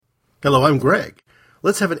Hello, I'm Greg.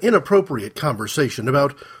 Let's have an inappropriate conversation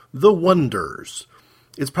about the wonders.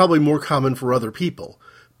 It's probably more common for other people,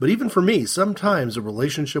 but even for me, sometimes a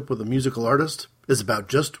relationship with a musical artist is about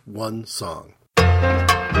just one song.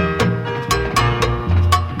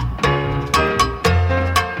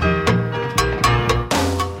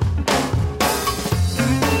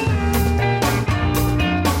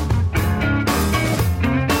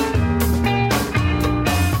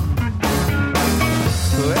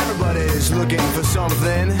 Looking for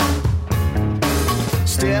something.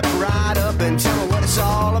 Step right up and tell me what it's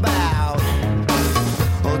all about.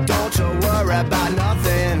 Oh, don't you worry about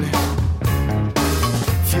nothing.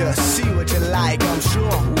 If you see what you like, I'm sure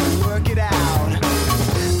we'll work it out.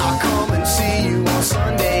 I'll come and see you on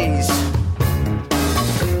Sundays.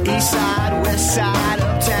 East side, west side,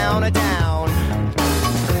 uptown or down.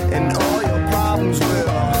 And all your problems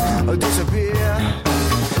will disappear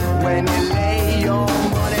when you lay your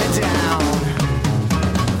money down.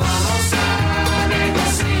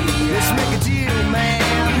 Let's make a deal, man.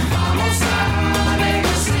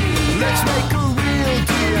 Let's make a real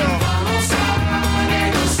deal.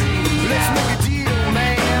 Let's make a deal,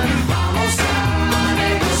 man.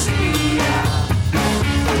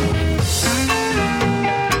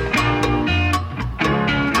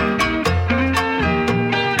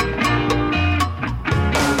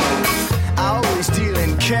 I always deal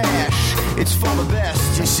in cash. It's for the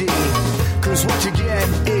best, you see. 'Cause what you get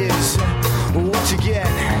is what you get.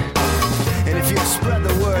 And if you spread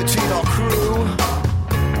the word to your crew,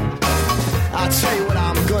 I'll tell you what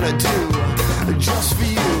I'm gonna do, just for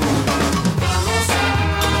you.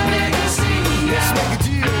 Let's make a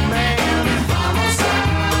deal, man.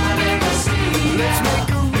 Let's make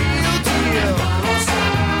a real deal.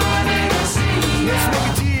 Let's make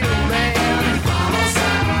a deal, man.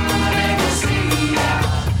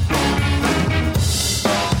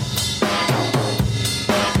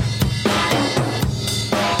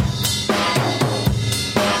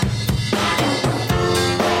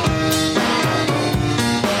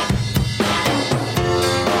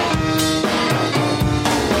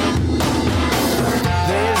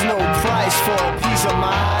 Of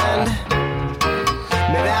mind.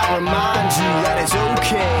 May that remind you that it's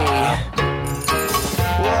okay.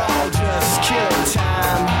 We're all just killing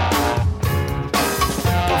time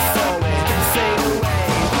before we fade away.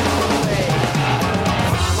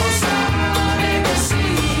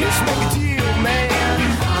 Let's make a deal, man.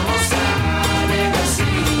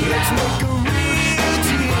 Let's make a real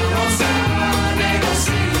deal.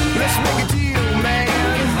 Let's make a deal, man.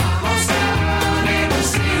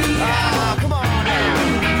 Come on.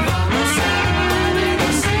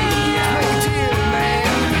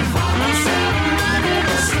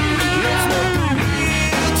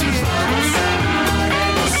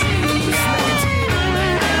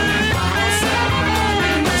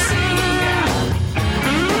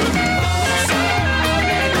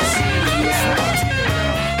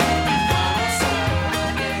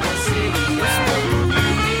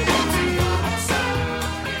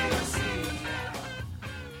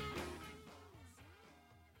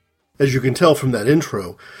 As you can tell from that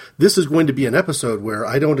intro, this is going to be an episode where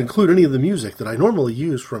I don't include any of the music that I normally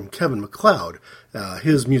use from Kevin MacLeod.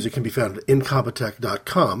 His music can be found at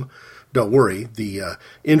Incompetech.com. Don't worry, the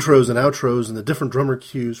intros and outros and the different drummer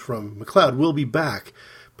cues from MacLeod will be back,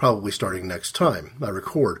 probably starting next time I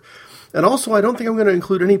record. And also, I don't think I'm going to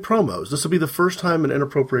include any promos. This will be the first time an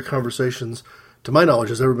Inappropriate Conversations, to my knowledge,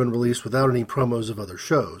 has ever been released without any promos of other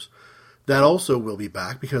shows. That also will be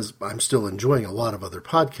back because I'm still enjoying a lot of other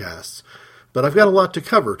podcasts. But I've got a lot to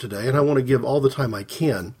cover today, and I want to give all the time I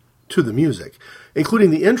can to the music,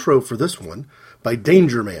 including the intro for this one by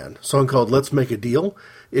Danger Man, a song called Let's Make a Deal.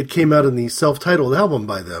 It came out in the self-titled album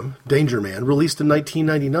by them, Danger Man, released in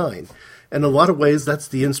 1999. And in a lot of ways, that's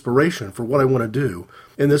the inspiration for what I want to do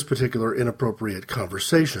in this particular Inappropriate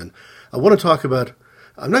Conversation. I want to talk about,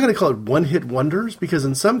 I'm not going to call it one-hit wonders, because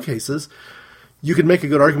in some cases, you could make a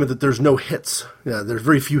good argument that there's no hits. There's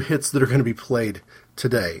very few hits that are going to be played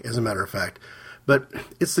today, as a matter of fact. But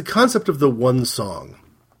it's the concept of the one song.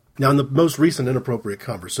 Now, in the most recent Inappropriate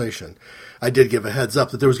Conversation, I did give a heads up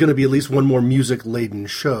that there was going to be at least one more music-laden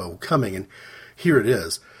show coming, and here it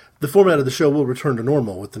is. The format of the show will return to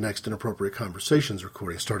normal with the next Inappropriate Conversations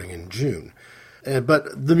recording starting in June.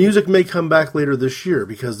 But the music may come back later this year,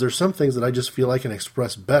 because there's some things that I just feel I can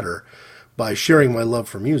express better by sharing my love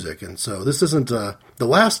for music. And so this isn't the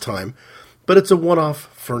last time, but it's a one-off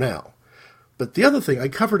for now. But the other thing I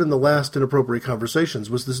covered in the last Inappropriate Conversations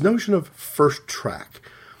was this notion of first track.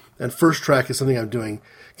 And first track is something I'm doing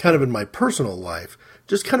kind of in my personal life,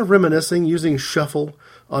 just kind of reminiscing, using shuffle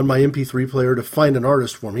on my MP3 player to find an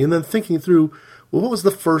artist for me, and then thinking through, well, what was the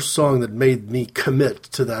first song that made me commit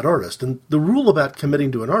to that artist? And the rule about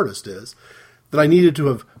committing to an artist is that I needed to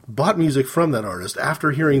have bought music from that artist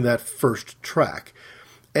after hearing that first track.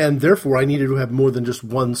 And therefore, I needed to have more than just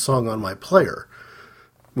one song on my player,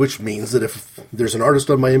 which means that if there's an artist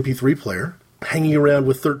on my MP3 player hanging around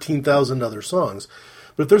with 13,000 other songs,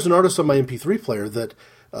 but if there's an artist on my MP3 player that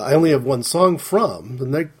I only have one song from,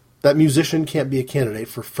 then that musician can't be a candidate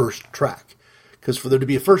for first track, because for there to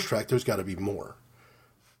be a first track, there's got to be more.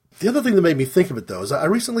 The other thing that made me think of it, though, is I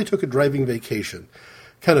recently took a driving vacation,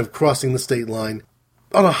 kind of crossing the state line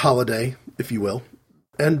on a holiday, if you will.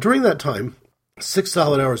 And during that time, 6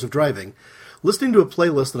 solid hours of driving, listening to a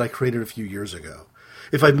playlist that I created a few years ago.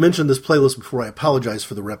 If I'd mentioned this playlist before, I apologize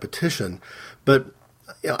for the repetition, but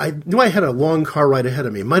I knew I had a long car ride ahead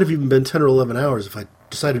of me. It might have even been 10 or 11 hours if I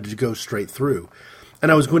decided to go straight through.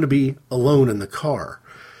 And I was going to be alone in the car.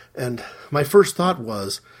 And my first thought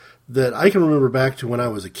was that I can remember back to when I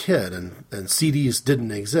was a kid and CDs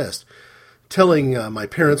didn't exist, telling my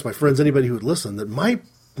parents, my friends, anybody who would listen, that my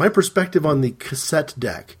perspective on the cassette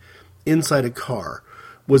deck inside a car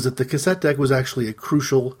was that the cassette deck was actually a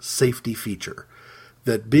crucial safety feature.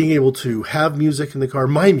 That being able to have music in the car,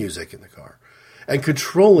 my music in the car, and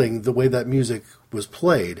controlling the way that music was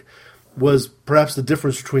played was perhaps the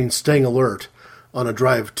difference between staying alert on a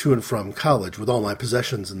drive to and from college with all my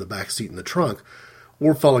possessions in the back seat in the trunk,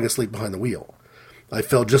 or falling asleep behind the wheel. I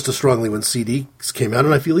felt just as strongly when CDs came out,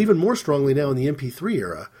 and I feel even more strongly now in the MP3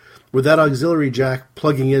 era, where that auxiliary jack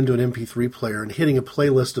plugging into an MP3 player and hitting a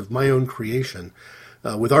playlist of my own creation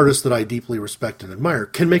with artists that I deeply respect and admire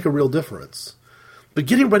can make a real difference. But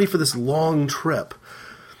getting ready for this long trip,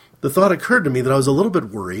 the thought occurred to me that I was a little bit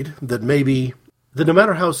worried that maybe, that no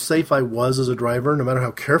matter how safe I was as a driver, no matter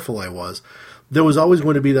how careful I was, there was always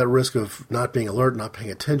going to be that risk of not being alert, not paying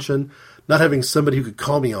attention, not having somebody who could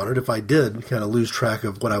call me on it if I did kind of lose track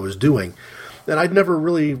of what I was doing. And I'd never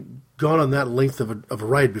really gone on that length of a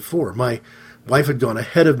ride before. My wife had gone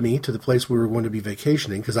ahead of me to the place we were going to be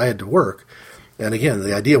vacationing because I had to work. And again,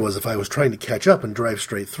 the idea was if I was trying to catch up and drive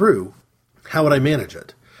straight through, how would I manage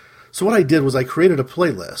it? So what I did was I created a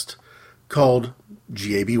playlist called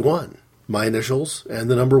GAB1, my initials and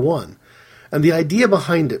the number 1. And the idea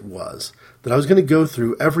behind it was that I was going to go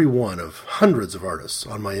through every one of hundreds of artists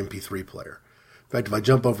on my MP3 player. In fact, if I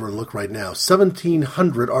jump over and look right now,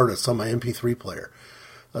 1,700 artists on my MP3 player.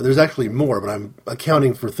 There's actually more, but I'm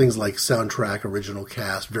accounting for things like soundtrack, original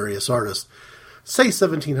cast, various artists. Say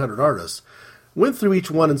 1,700 artists. Went through each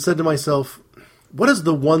one and said to myself, what is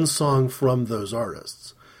the one song from those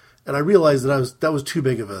artists? And I realized that was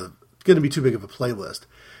going to be too big of a playlist.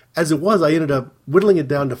 As it was, I ended up whittling it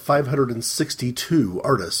down to 562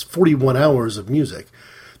 artists, 41 hours of music,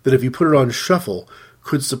 that if you put it on shuffle,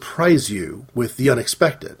 could surprise you with the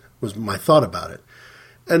unexpected, was my thought about it.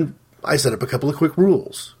 And I set up a couple of quick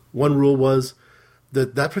rules. One rule was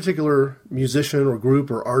that particular musician or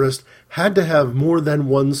group or artist had to have more than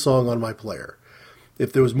one song on my player.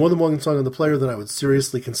 If there was more than one song on the player, then I would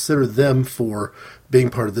seriously consider them for being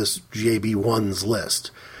part of this GAB1's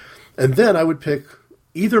list. And then I would pick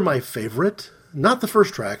either my favorite, not the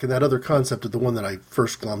first track and that other concept of the one that I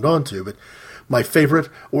first glommed onto, but my favorite,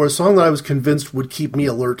 or a song that I was convinced would keep me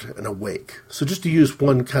alert and awake. So just to use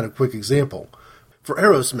one kind of quick example, for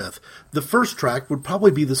Aerosmith, the first track would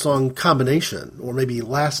probably be the song Combination, or maybe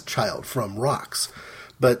Last Child from Rocks.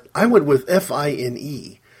 But I went with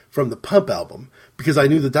Fine from the Pump album, because I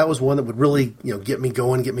knew that was one that would really, get me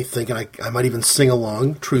going, get me thinking. I might even sing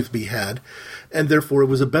along, truth be had. And therefore, it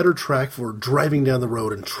was a better track for driving down the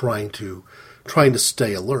road and trying to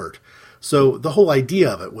stay alert. So the whole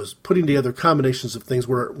idea of it was putting together combinations of things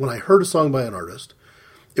where when I heard a song by an artist,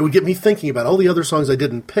 it would get me thinking about all the other songs I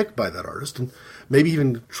didn't pick by that artist, and maybe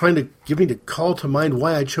even trying to give me to call to mind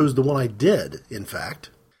why I chose the one I did, in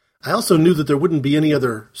fact. I also knew that there wouldn't be any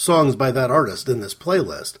other songs by that artist in this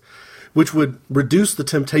playlist, which would reduce the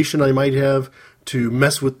temptation I might have to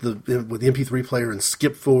mess with the MP3 player and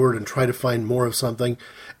skip forward and try to find more of something.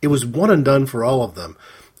 It was one and done for all of them.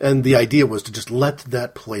 And the idea was to just let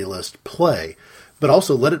that playlist play, but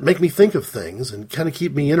also let it make me think of things and kind of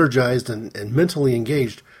keep me energized and mentally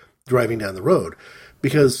engaged driving down the road.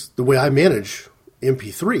 Because the way I manage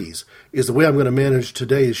MP3s is the way I'm going to manage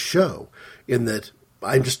today's show, in that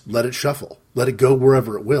I just let it shuffle, let it go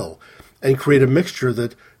wherever it will, and create a mixture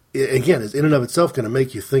that, again, is in and of itself going to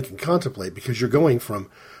make you think and contemplate, because you're going from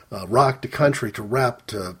rock to country to rap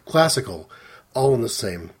to classical, all in the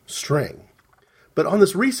same string. But on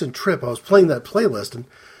this recent trip, I was playing that playlist, and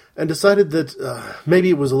and decided that maybe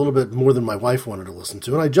it was a little bit more than my wife wanted to listen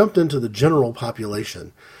to, and I jumped into the general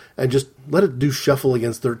population and just let it do shuffle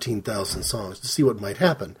against 13,000 songs to see what might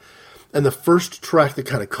happen. And the first track that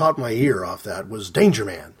kind of caught my ear off that was Danger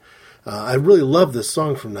Man. I really loved this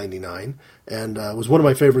song from '99, and was one of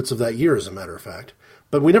my favorites of that year, as a matter of fact.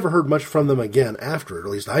 But we never heard much from them again after it, or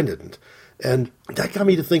at least I didn't. And that got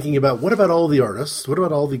me to thinking about, what about all the artists, what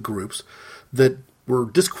about all the groups that were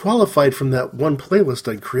disqualified from that one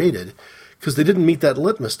playlist I'd created because they didn't meet that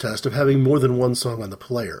litmus test of having more than one song on the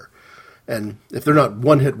player. And if they're not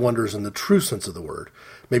one-hit wonders in the true sense of the word,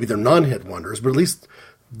 maybe they're non-hit wonders, but at least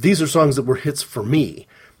these are songs that were hits for me.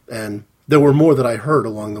 And there were more that I heard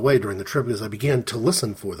along the way during the trip as I began to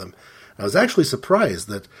listen for them. I was actually surprised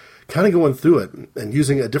that, kind of going through it and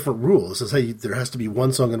using a different rule. It says, hey, there has to be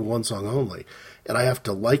one song and one song only, and I have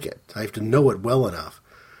to like it. I have to know it well enough.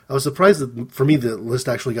 I was surprised that, for me, the list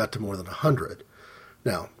actually got to more than 100.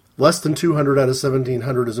 Now, less than 200 out of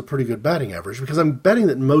 1,700 is a pretty good batting average, because I'm betting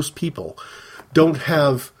that most people don't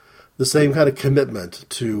have the same kind of commitment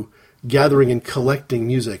to gathering and collecting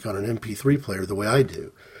music on an MP3 player the way I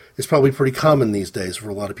do. It's probably pretty common these days for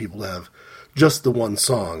a lot of people to have just the one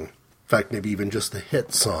song. In fact, maybe even just the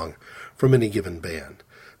hit song from any given band.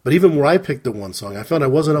 But even where I picked the one song, I found I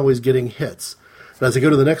wasn't always getting hits. And as I go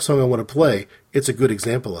to the next song I want to play, it's a good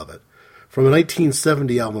example of it. From a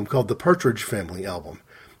 1970 album called The Partridge Family Album.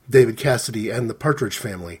 David Cassidy and the Partridge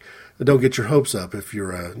Family. Don't get your hopes up if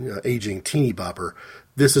you're an aging teeny bopper.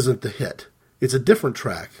 This isn't the hit. It's a different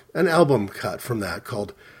track, an album cut from that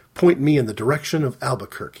called Point Me in the Direction of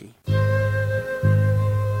Albuquerque.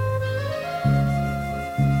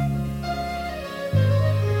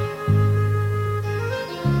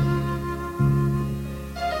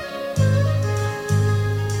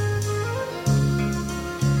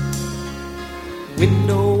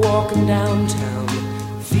 Window walking downtown,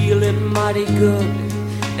 feeling mighty good.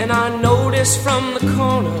 And I noticed from the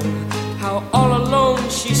corner how all alone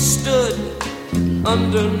she stood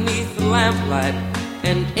underneath the lamplight,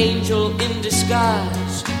 an angel in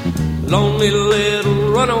disguise, lonely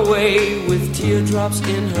little runaway with teardrops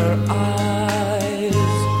in her eyes.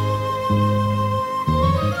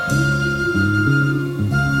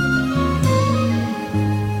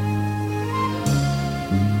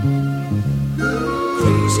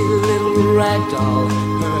 Crazy little rag doll,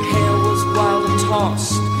 her hair was wild and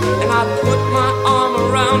tossed, and I put my arm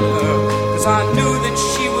around her, 'cause I knew that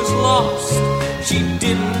she was lost. She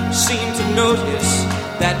didn't seem to notice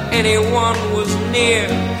that anyone was near,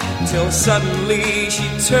 till suddenly she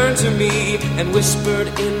turned to me and whispered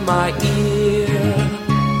in my ear.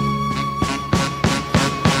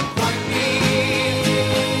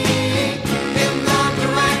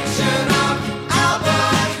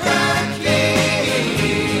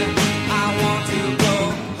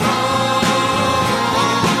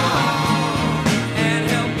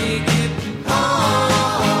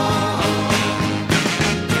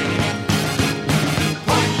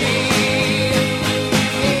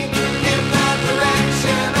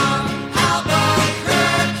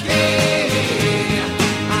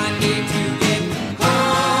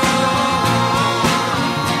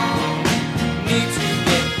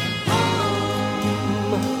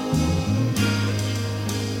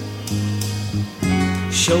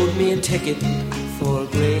 Showed me a ticket for a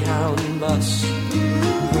Greyhound bus.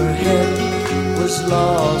 Her head was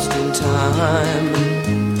lost in time.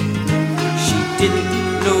 She didn't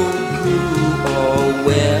know who or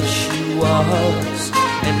where she was.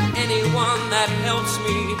 And anyone that helps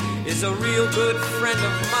me is a real good friend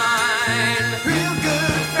of mine. Real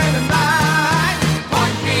good friend of mine.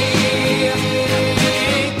 Point me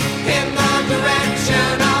in the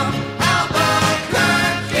direction of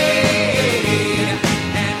Albuquerque.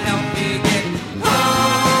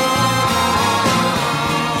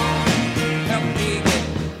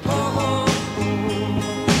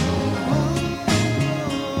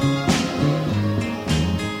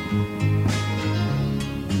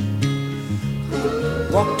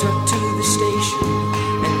 Walked her to the station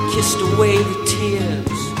and kissed away the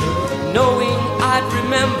tears, knowing I'd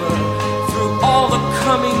remember through all the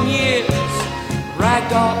coming years.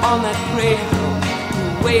 Ragdoll on that Greyhound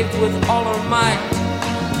who waved with all her might,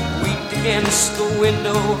 weeped against the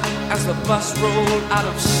window as the bus rolled out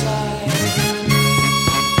of sight.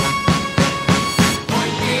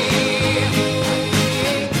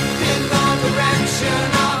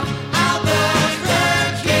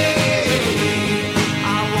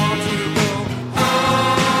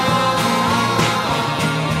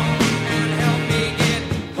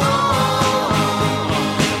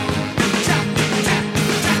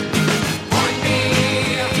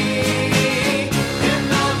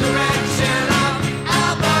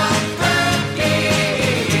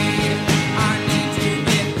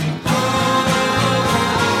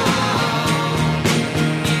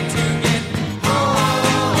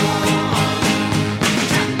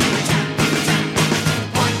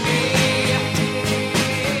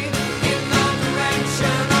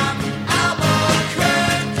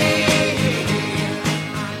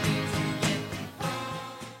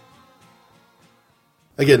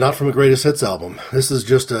 Again, not from a Greatest Hits album. This is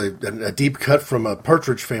just a deep cut from a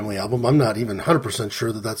Partridge Family album. I'm not even 100%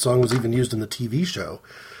 sure that song was even used in the TV show.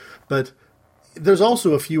 But there's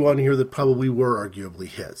also a few on here that probably were arguably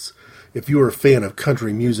hits. If you were a fan of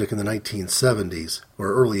country music in the 1970s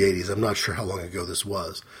or early 80s, I'm not sure how long ago this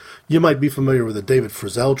was, you might be familiar with a David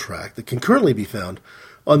Frizzell track that can currently be found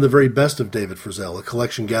on the very best of David Frizzell, a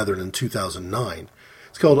collection gathered in 2009.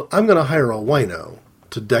 It's called I'm Gonna Hire a Wino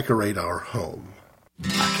to Decorate Our Home.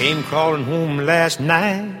 I came crawling home last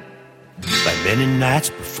night, like many nights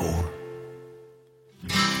before.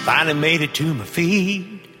 Finally made it to my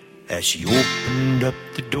feet as she opened up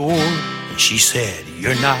the door, and she said,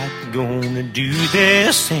 "You're not gonna do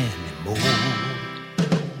this anymore."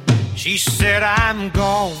 She said, "I'm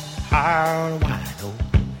gonna hire a wino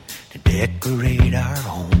to decorate our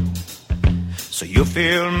home, so you'll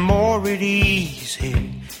feel more at ease here,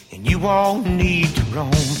 and you won't need to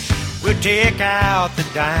roam. We'll take out the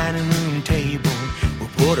dining room table, we'll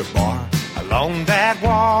put a bar along that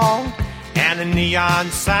wall, and a neon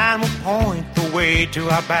sign will point the way to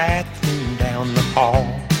our bathroom down the hall."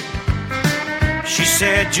 She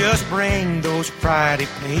said, "Just bring those Friday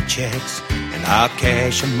paychecks, and I'll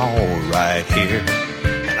cash them all right here.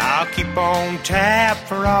 And I'll keep on tap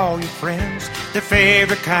for all your friends, their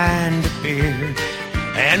favorite kind of beer.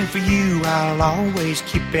 And for you, I'll always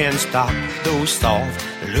keep in stock those soft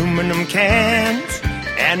aluminum cans.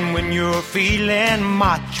 And when you're feeling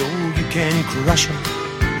macho, you can crush them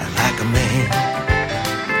like a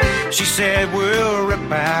man." She said, "We'll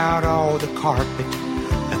rip out all the carpet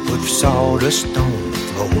and put sawdust on the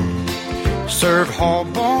floor. Serve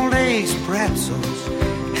hard-boiled eggs, pretzels,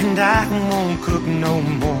 and I won't cook no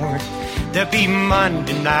more. There'll be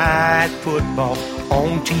Monday night football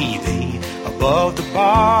on TV above the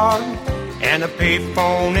bar, and a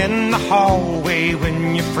payphone in the hallway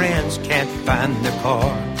when your friends can't find their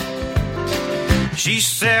car." She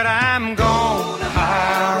said, "I'm gonna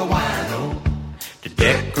hire a wino to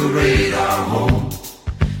decorate our home,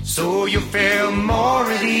 so you'll feel more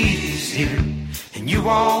at ease here, and you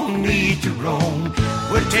won't need to roam.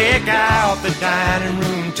 We'll take out the dining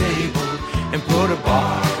room table and put a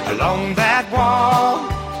bar along that wall,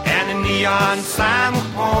 and a neon sign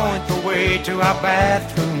will point the way to our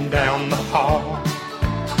bathroom down the hall."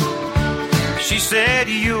 She said,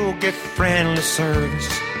 "You'll get friendly service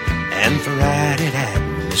and Friday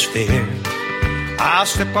atmosphere. I'll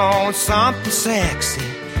slip on something sexy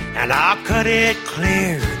and I'll cut it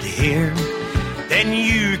clear to here. Then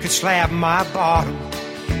you can slap my bottom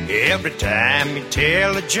every time you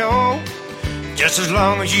tell a joke. Just as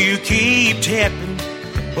long as you keep tipping,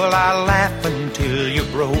 well, I'll laugh until you're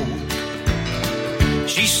broke."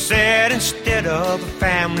 She said, "Instead of a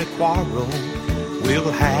family quarrel,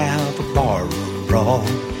 we'll have a barroom brawl.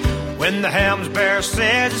 When the Helms Bear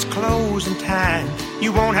says it's closing time,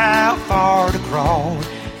 you won't have far to crawl.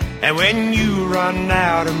 And when you run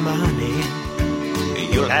out of money,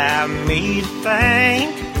 you'll have me to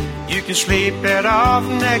thank. You can sleep it off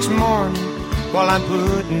next morning while I'm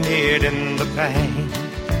putting it in the bank."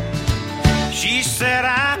 She said,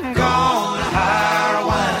 "I'm gonna hire a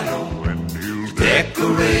wino to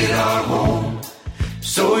decorate our home,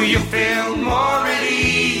 so you feel more at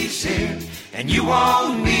ease here, and you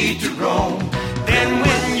won't need to roam. Then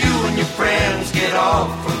when you and your friends get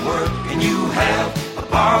off from work and you have a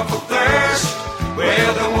powerful thirst,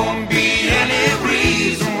 well, there won't be any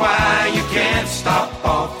reason why you can't stop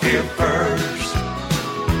off here first."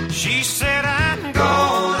 She said, "I'm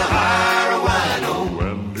gonna hire a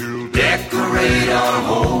wino to decorate our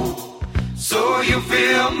home, so you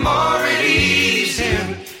feel more at ease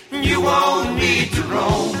here, you won't need to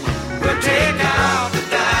roam. We'll take out the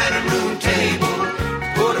dining room table,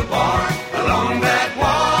 put a bar along that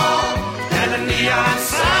wall, and a neon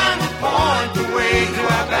sign will point the way to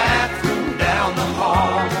our bathroom down the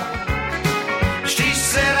hall." She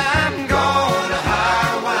said, "I'm gonna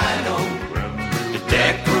hire a wino to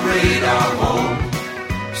decorate our home,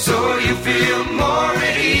 so you feel more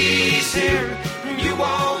at ease here, you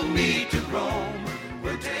won't need to roam.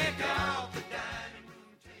 We'll take out the dining room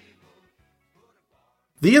table."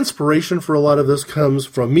 The inspiration for a lot of this comes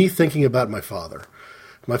from me thinking about my father.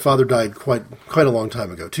 My father died quite a long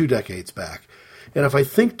time ago, 2 decades back. And if I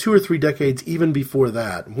think 2 or 3 decades even before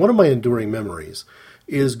that, one of my enduring memories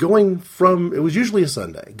is going from, it was usually a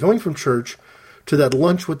Sunday, going from church to that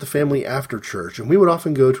lunch with the family after church. And we would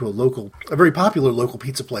often go to a very popular local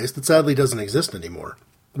pizza place that sadly doesn't exist anymore,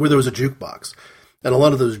 where there was a jukebox. And a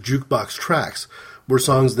lot of those jukebox tracks were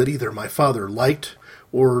songs that either my father liked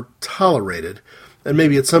or tolerated. And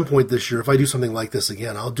maybe at some point this year, if I do something like this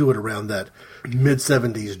again, I'll do it around that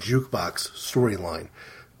mid-70s jukebox storyline.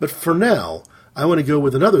 But for now, I want to go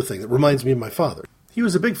with another thing that reminds me of my father. He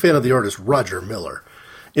was a big fan of the artist Roger Miller.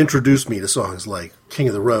 Introduced me to songs like King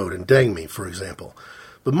of the Road and Dang Me, for example.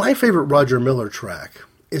 But my favorite Roger Miller track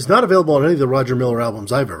is not available on any of the Roger Miller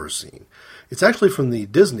albums I've ever seen. It's actually from the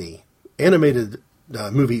Disney animated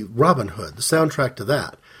movie Robin Hood, the soundtrack to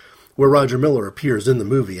that, where Roger Miller appears in the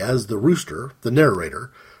movie as the rooster, the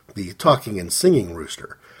narrator, the talking and singing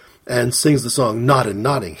rooster, and sings the song Not in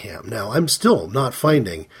Nottingham. Now, I'm still not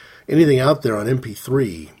finding anything out there on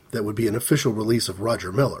MP3 that would be an official release of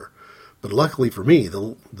Roger Miller. But luckily for me,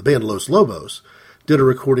 the band Los Lobos did a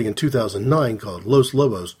recording in 2009 called Los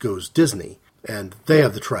Lobos Goes Disney, and they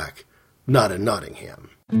have the track Not in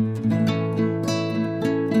Nottingham.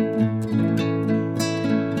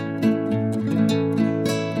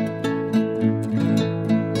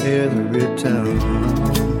 Every town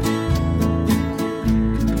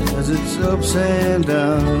has its ups and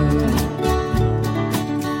downs.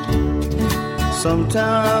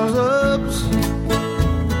 Sometimes ups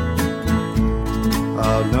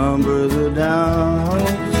outnumber the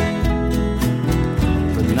downs,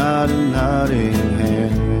 but not in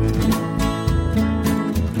Nottingham.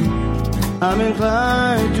 I'm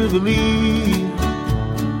inclined to believe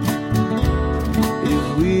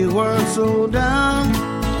if we weren't so down,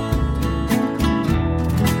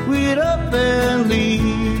 we'd up and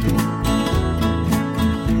leave.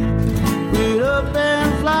 We'd up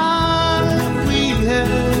and fly. We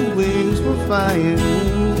had wings for flying.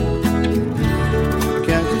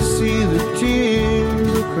 Can't you see the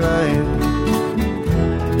tears are crying?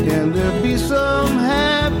 Can there be some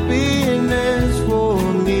happiness for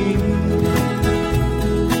me?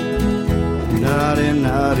 Not in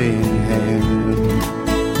Nottingham.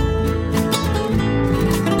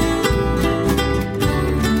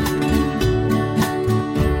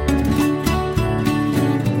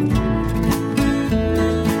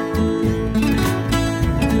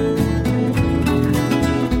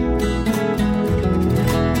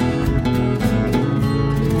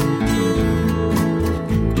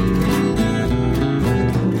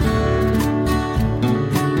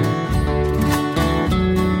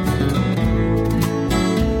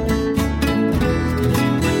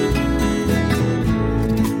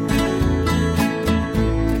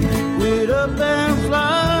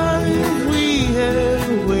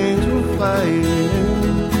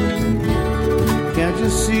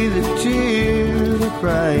 See the tears are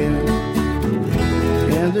crying.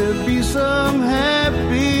 Can there be some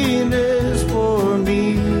happiness for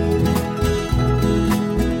me?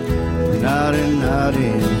 Not in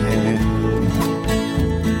Nottingham.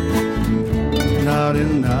 Not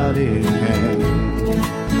in Nottingham.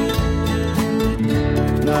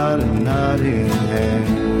 Not in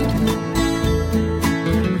Nottingham.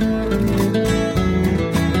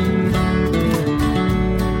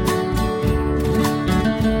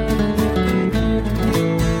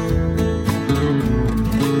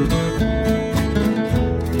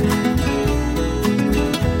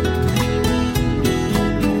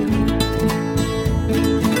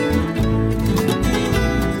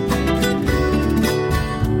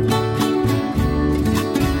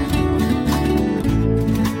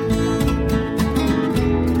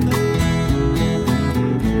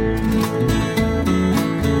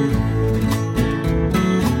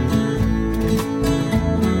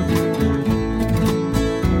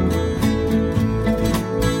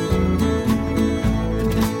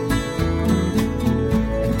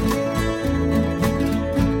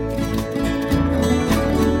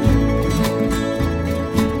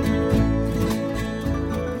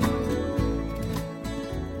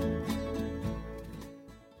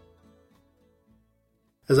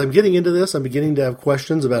 As I'm getting into this, I'm beginning to have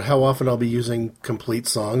questions about how often I'll be using complete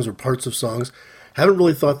songs or parts of songs. Haven't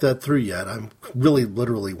really thought that through yet. I'm really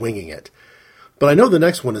literally winging it. But I know the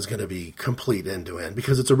next one is going to be complete end-to-end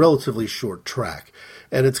because it's a relatively short track.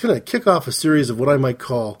 And it's going to kick off a series of what I might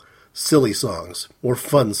call silly songs or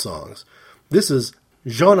fun songs. This is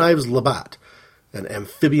Jean-Yves Labatt, an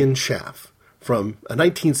amphibian chaff, from a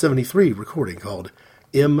 1973 recording called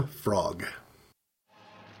M. Frog.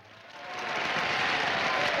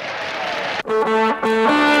 Thank you.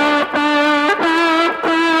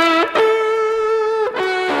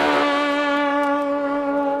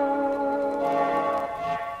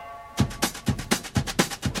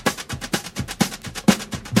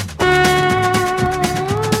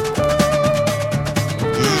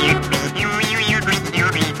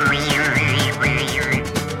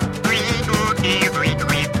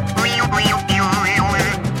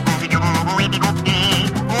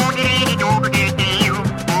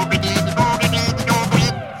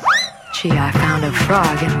 itchy, I found a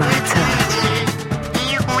frog in my toe.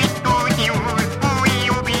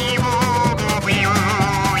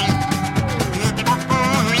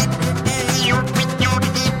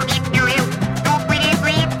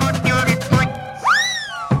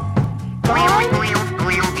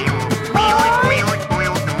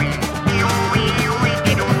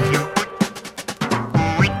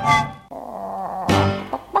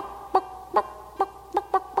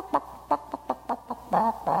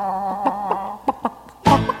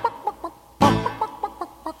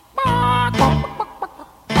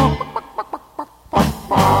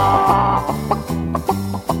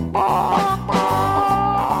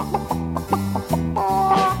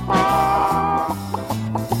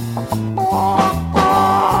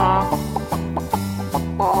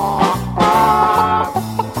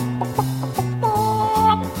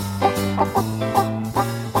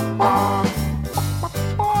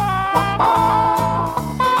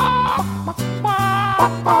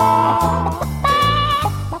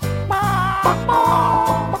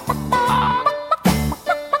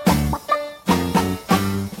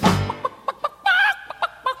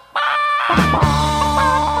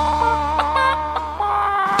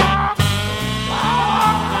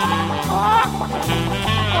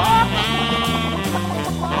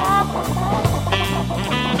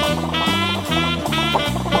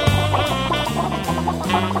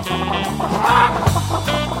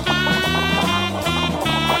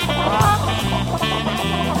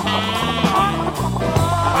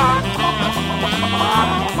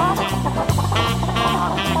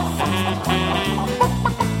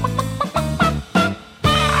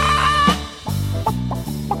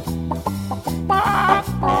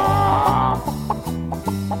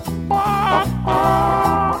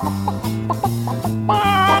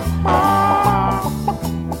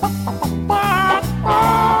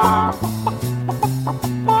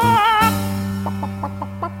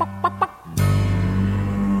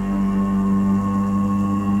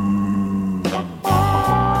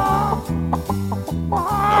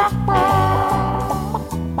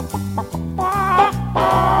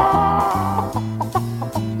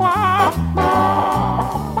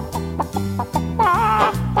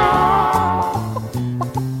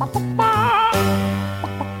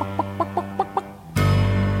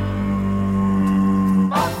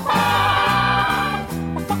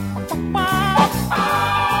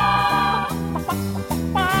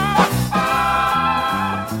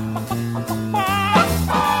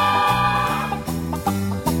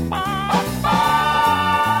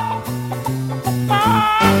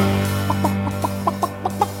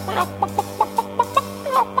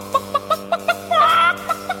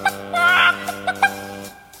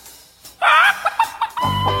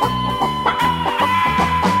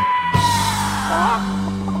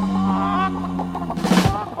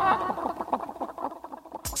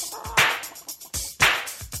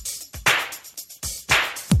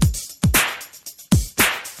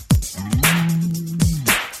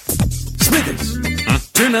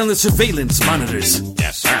 Turn on the surveillance monitors.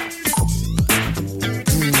 Yes, sir.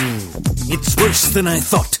 It's worse than I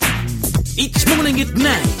thought. Each morning at 9,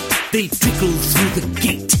 they trickle through the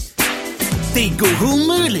gate. They go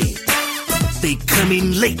home early. They come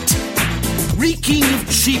in late. Reeking of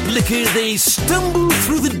cheap liquor, they stumble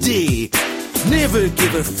through the day. Never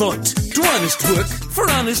give a thought to honest work for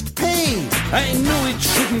honest pay. I know it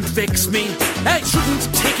shouldn't vex me. I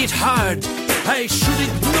shouldn't take it hard. I should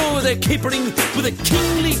ignore their capering with a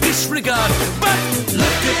kingly disregard. But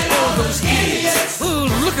look at all those idiots. Oh,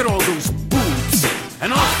 look at all those boobs.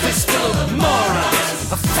 An office full of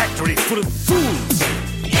morons. A factory full of fools.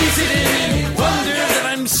 Is it any wonder that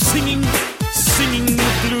I'm singing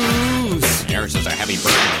the blues? Yours is a heavy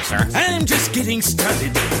burden, sir. I'm just getting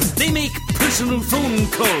started. They make personal phone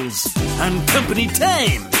calls on company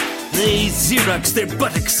time. They Xerox their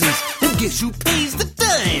buttocks, and guess who pays the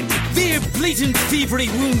dime? Their blatant thievery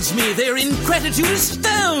wounds me, their ingratitude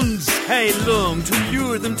astounds. I long to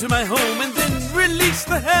lure them to my home and then release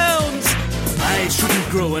the hounds. I shouldn't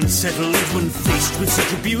grow unsettled when faced with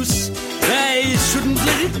such abuse. I shouldn't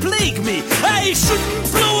let it plague me. I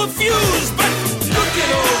shouldn't blow a fuse. But look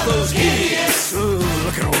at all those idiots. Oh,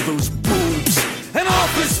 look at all those boobs. An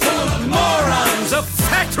office full of morons. A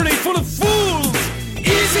factory full of fools.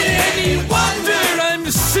 Is it any wonder I'm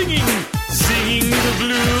singing the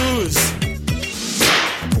blues?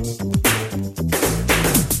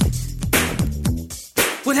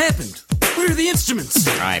 What happened? Where are the instruments?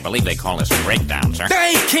 I believe they call this a breakdown, sir.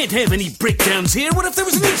 I can't have any breakdowns here. What if there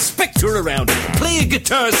was an inspector around? Play a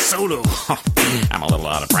guitar solo. I'm a little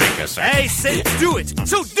out of practice, sir. I said do it.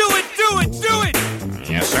 So do it.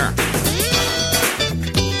 Yes, sir.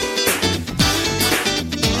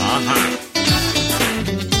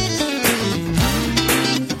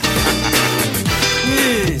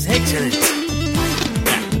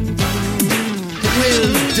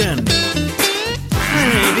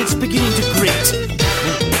 it's beginning to grate.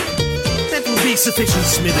 That will be sufficient,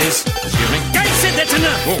 Smithers. Excuse me? I said that's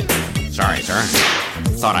enough! Oh, sorry, sir.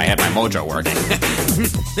 Thought I had my mojo working.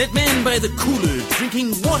 That man by the cooler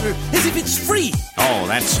drinking water as if it's free. Oh,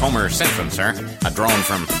 that's Homer Simpson, sir. A drone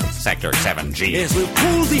from Sector 7G. Yes, we'll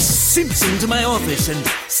pull this Simpson to my office and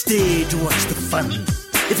stay to watch the fun.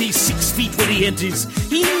 If he's 6 feet when he enters,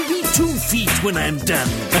 he'll be 2 feet when I'm done.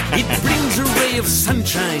 It brings a ray of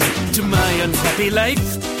sunshine to my unhappy life.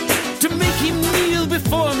 To make him kneel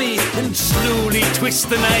before me and slowly twist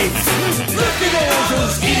the knife. Look at all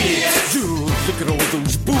those idiots! Look at all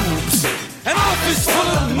those boobs! An office full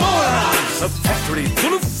of morons! A factory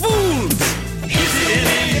full of fools! Is it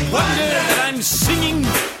any wonder that I'm singing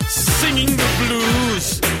the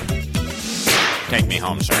blues? Take me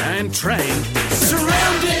home, sir. I'm trying.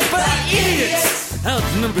 Surrounded by idiots!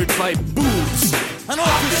 Outnumbered by boobs! An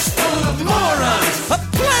office full of morons! A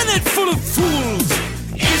planet full of fools!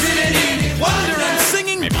 Is it any wonder I'm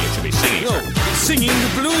singing? Maybe you should be singing, sir. Singing the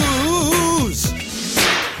blues!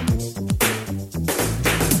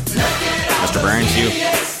 Mr. Burns,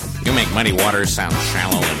 you make Muddy Waters sound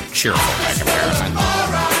shallow and cheerful by comparison.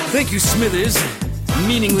 Thank you, Smithers.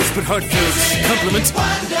 Meaningless but heartfelt compliment.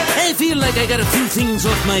 I feel like I got a few things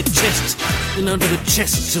off my chest and onto the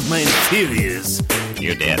chests of my inferiors.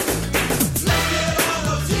 You did.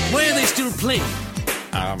 Why are they still playing?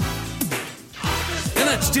 They're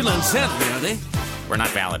not still on salary, are they? We're not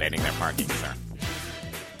validating their parking, sir.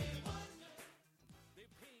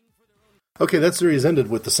 Okay, that series ended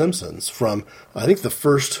with The Simpsons from, I think, the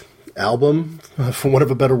first album, for want of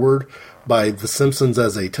a better word, by The Simpsons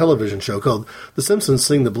as a television show called The Simpsons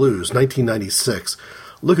Sing the Blues, 1996.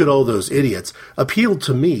 Look at all those idiots. Appealed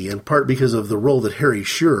to me in part because of the role that Harry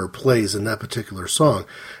Shearer plays in that particular song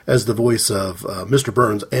as the voice of Mr.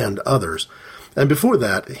 Burns and others. And before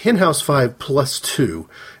that, Henhouse 5 Plus 2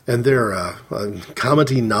 and their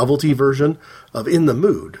comedy novelty version of In the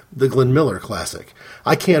Mood, the Glenn Miller classic.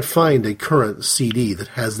 I can't find a current CD that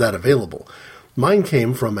has that available. Mine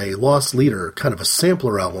came from a Lost Leader, kind of a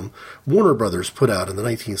sampler album Warner Brothers put out in the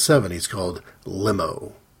 1970s called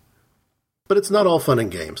Limo. But it's not all fun and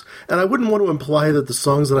games, and I wouldn't want to imply that the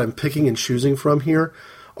songs that I'm picking and choosing from here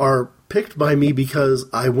are picked by me because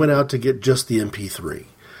I went out to get just the MP3.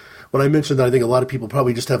 When I mentioned that I think a lot of people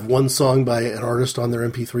probably just have one song by an artist on their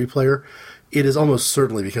MP3 player, it is almost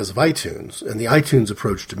certainly because of iTunes and the iTunes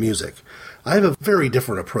approach to music. I have a very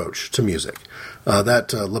different approach to music.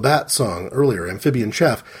 That Labatt song earlier, Amphibian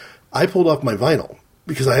Chaff, I pulled off my vinyl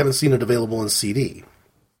because I haven't seen it available in CD.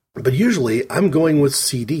 But usually I'm going with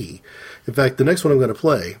CD. In fact, the next one I'm going to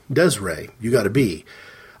play, Desiree, You Gotta Be,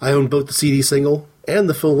 I own both the CD single and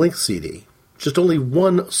the full-length CD. Just only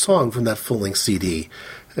one song from that full-length CD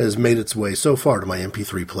has made its way so far to my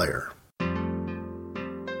MP3 player.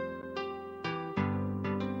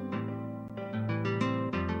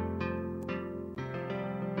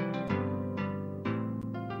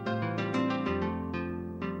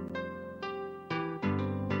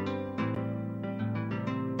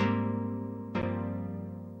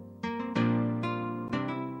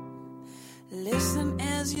 Listen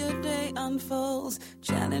as your day unfolds,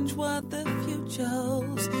 challenge what the future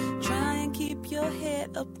holds, try and keep your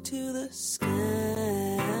head up to the sky.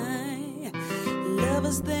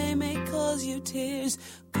 Lovers, they may cause you tears,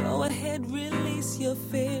 go ahead, release your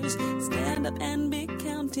fears, stand up and be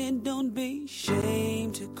counted, don't be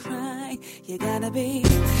ashamed to cry. You gotta be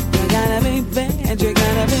bad, you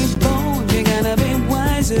gotta be bold, you gotta be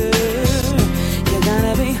wiser. You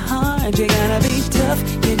gotta be hard, you gotta be tough,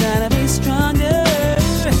 you gotta be stronger.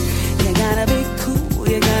 You gotta be cool,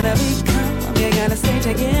 you gotta be calm, you gotta stay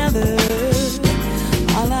together.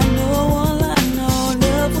 All I know,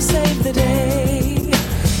 love will save the day.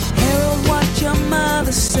 Herald what your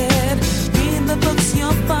mother said, read the books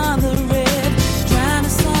your father read, trying to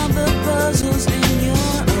solve the puzzles in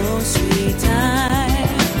your own sweet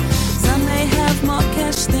time. Some may have more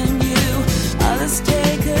cash than you, others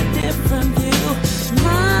take a different view.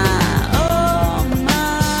 My, oh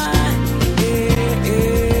my,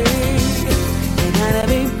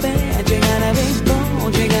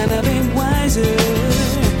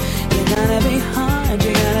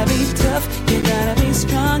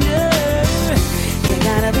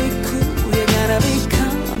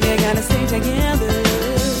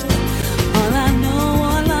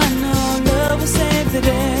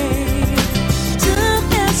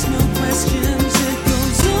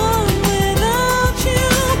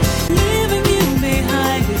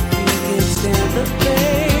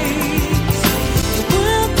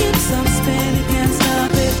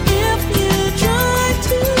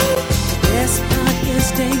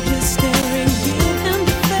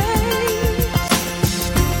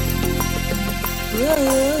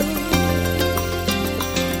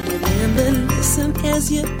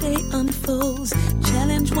 your day unfolds.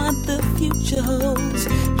 Challenge what the future holds.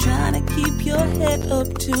 Trying to keep your head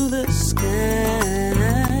up to the sky.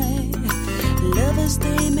 Lovers,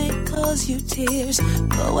 they may cause you tears.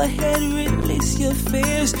 Go ahead, release your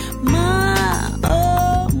fears. My,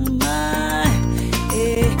 oh my,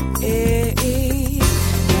 You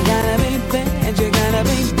gotta be bad, you gotta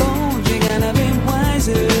be bold, you gotta be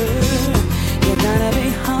wiser. You gotta be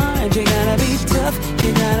hard, you gotta be tough,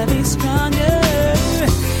 you gotta be stronger.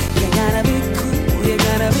 You gotta be cool, you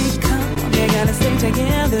gotta be calm, you gotta stay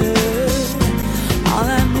together. All I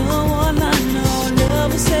know,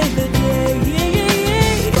 love will save the day. You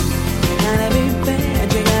gotta be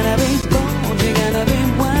bad, you gotta be bold, you gotta be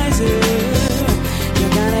wiser. You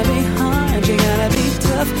gotta be hard, you gotta be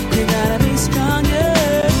tough, you gotta be stronger.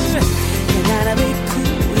 You gotta be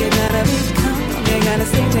cool, you gotta be calm, you gotta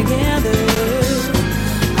stay together.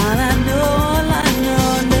 All I know,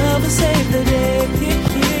 love will save the day.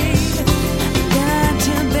 Got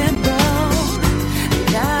to be bold,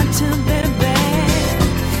 got to be bad,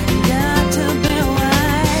 got to be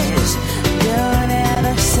wise, don't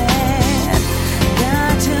ever sad.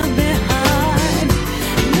 Got to be hard,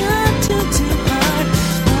 not too hard.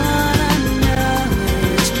 All I know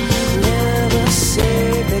is love will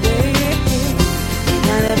save the day. You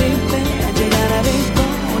gotta be bad, you gotta be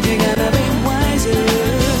bold, you gotta be wiser.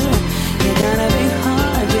 You gotta be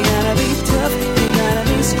hard, you gotta be tough, you gotta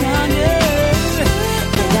be stronger.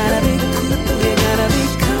 You gotta be cool, you gotta be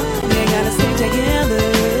calm, you gotta stay together.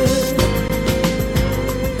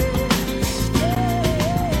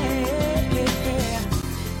 You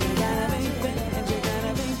gotta be bad, you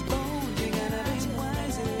gotta be bold, you gotta be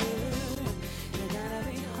wiser. You gotta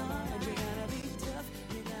be hard, you gotta be tough,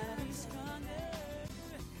 you gotta be stronger. You gotta be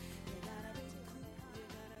cool,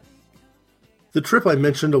 you gotta be calm. The trip I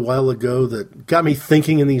mentioned a while ago that got me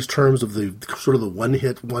thinking in these terms of the sort of the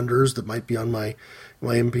one-hit wonders that might be on my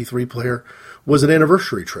MP3 player was an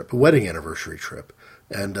anniversary trip, a wedding anniversary trip.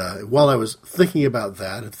 And while I was thinking about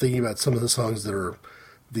that and thinking about some of the songs that are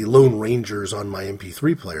the Lone Rangers on my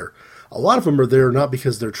MP3 player, a lot of them are there not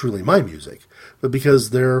because they're truly my music, but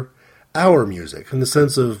because they're our music, in the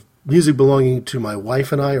sense of music belonging to my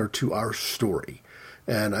wife and I or to our story.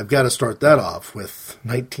 And I've got to start that off with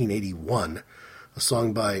 1981, a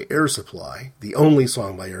song by Air Supply, the only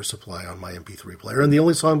song by Air Supply on my MP3 player, and the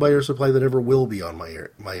only song by Air Supply that ever will be on my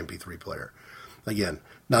MP3 player. Again,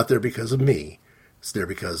 not there because of me, it's there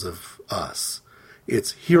because of us.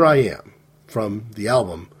 It's Here I Am, from the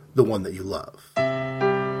album The One That You Love.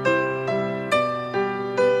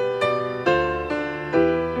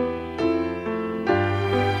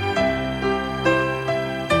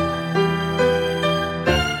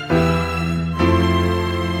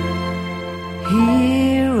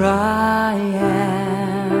 Here I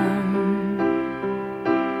am,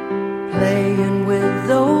 playing with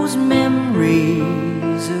those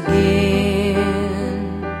memories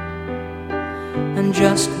again. And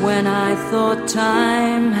just when I thought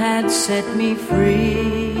time had set me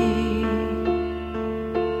free,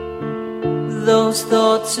 those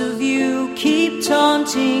thoughts of you keep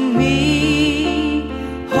taunting me,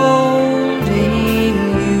 holding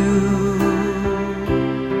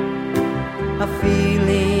a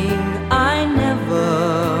feeling I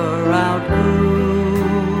never outgrew.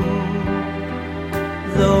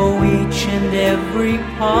 Though each and every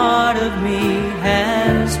part of me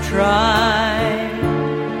has tried,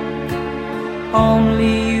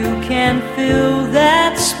 only you can fill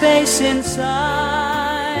that space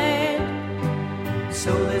inside.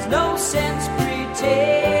 So there's no sense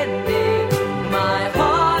pretending my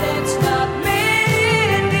heart it's not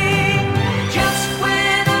mending. Just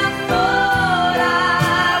when I thought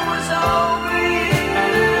I was over you,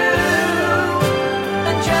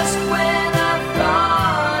 and just when I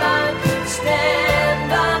thought I could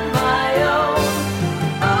stand on my own,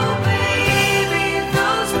 oh baby,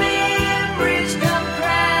 those memories come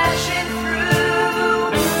crashing through,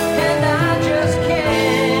 and I just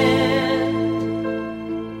can't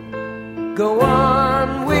go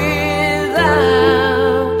on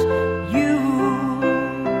without you.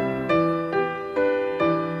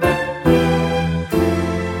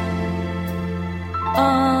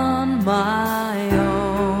 On my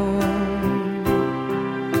own,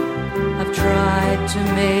 I've tried to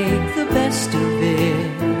make the best of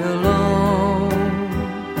it alone.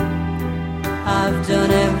 I've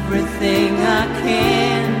done everything I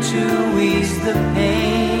can to ease the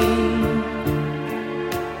pain,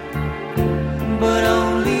 but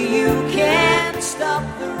only you can stop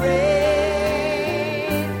the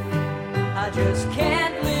rain. I just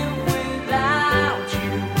can't live without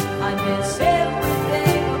you. I miss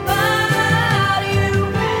everything about you.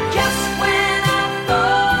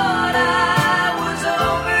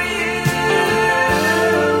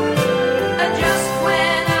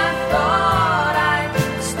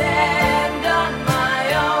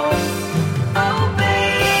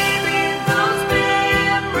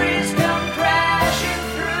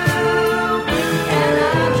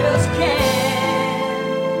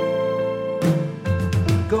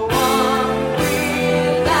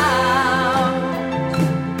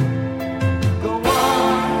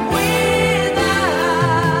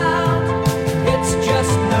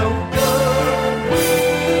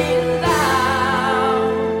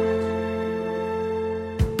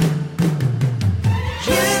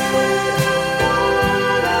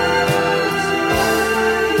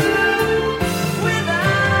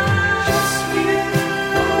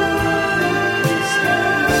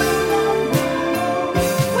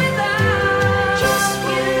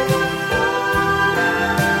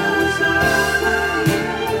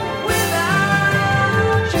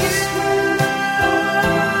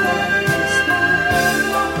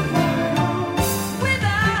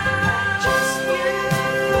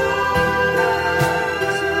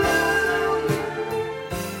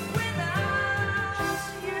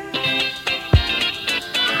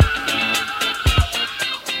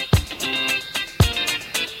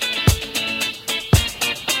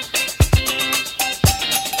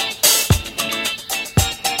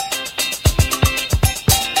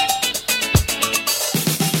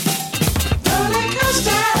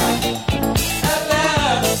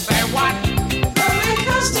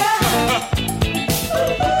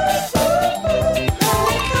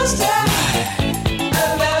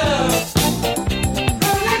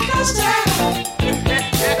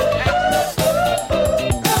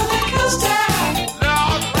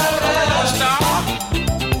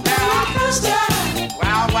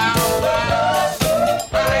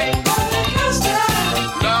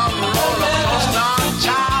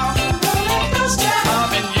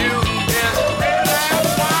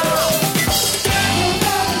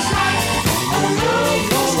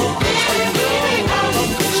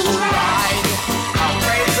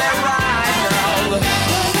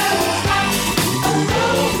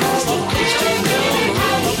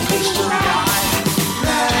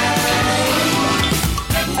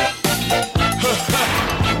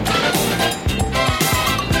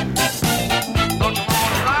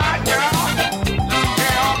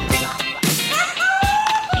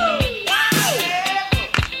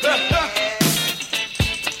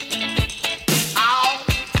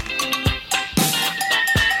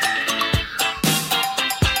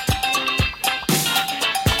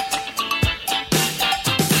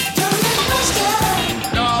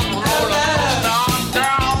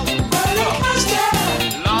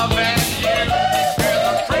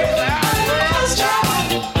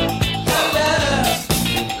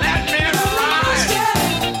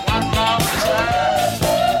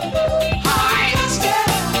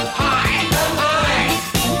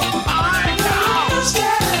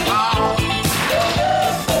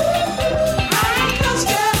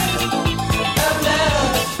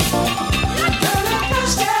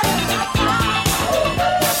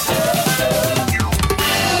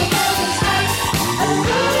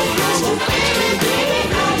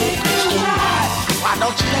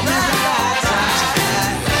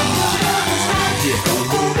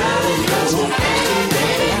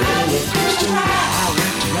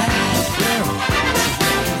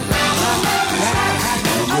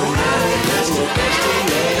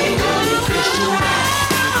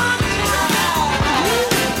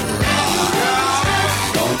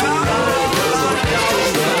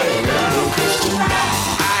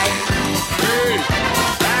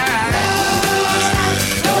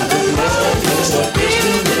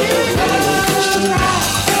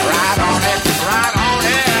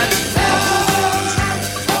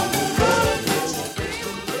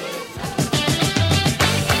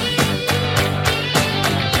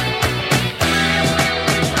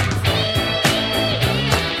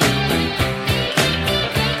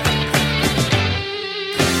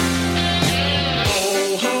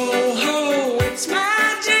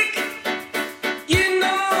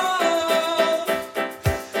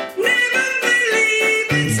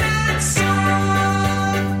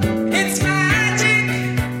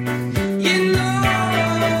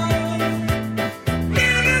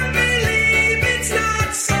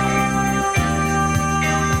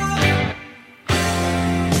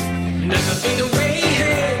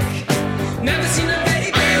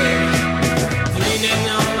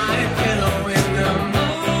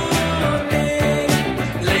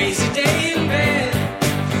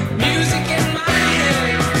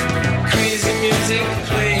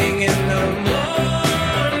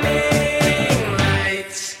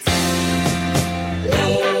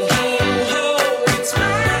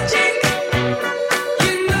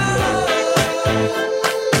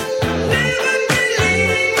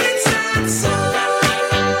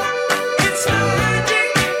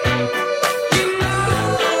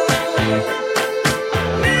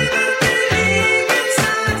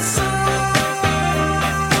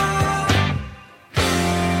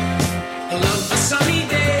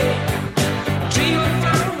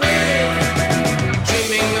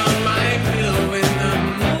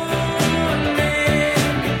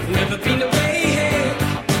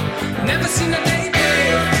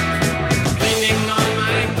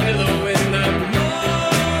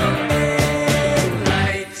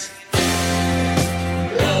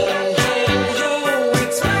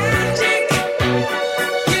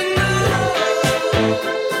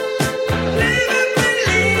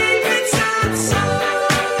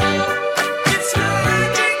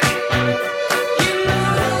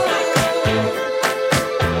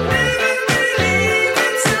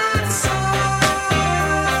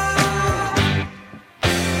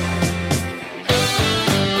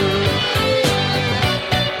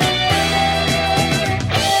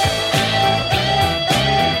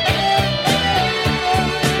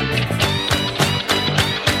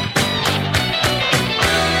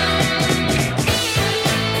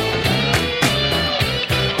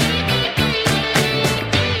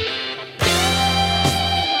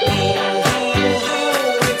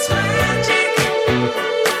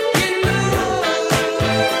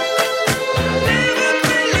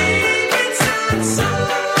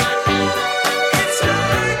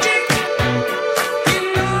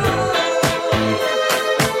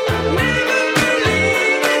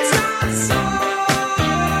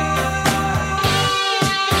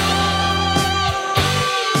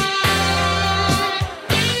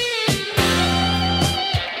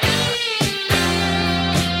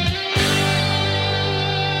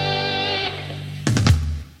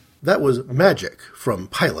 That was Magic from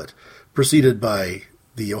Pilot, preceded by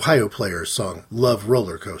the Ohio Players' song Love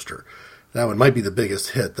Roller Coaster. That one might be the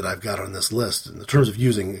biggest hit that I've got on this list in terms of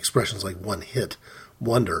using expressions like one hit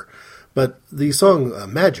wonder. But the song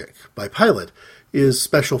Magic by Pilot is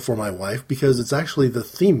special for my wife because it's actually the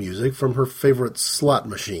theme music from her favorite slot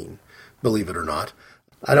machine, believe it or not.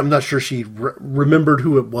 I'm not sure she remembered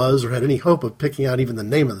who it was or had any hope of picking out even the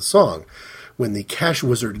name of the song when the Cash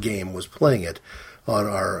Wizard game was playing it on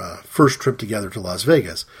our first trip together to Las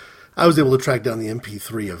Vegas. I was able to track down the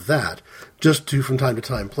MP3 of that just to, from time to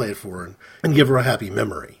time, play it for her and give her a happy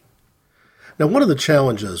memory. Now, one of the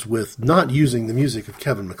challenges with not using the music of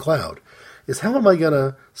Kevin MacLeod is how am I going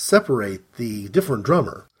to separate the different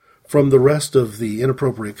drummer from the rest of the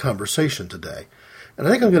inappropriate conversation today? And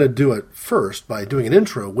I think I'm going to do it first by doing an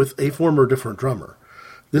intro with a former different drummer.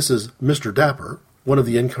 This is Mr. Dapper, one of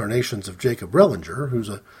the incarnations of Jacob Rellinger, who's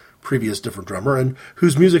a previous different drummer and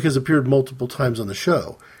whose music has appeared multiple times on the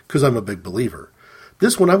show, because I'm a big believer.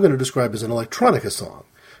 This one I'm going to describe as an electronica song,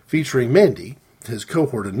 featuring Mandy, his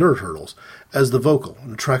cohort in Nerd Hurdles, as the vocal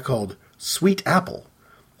in a track called Sweet Apple.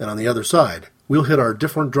 And on the other side, we'll hit our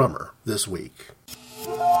different drummer this week.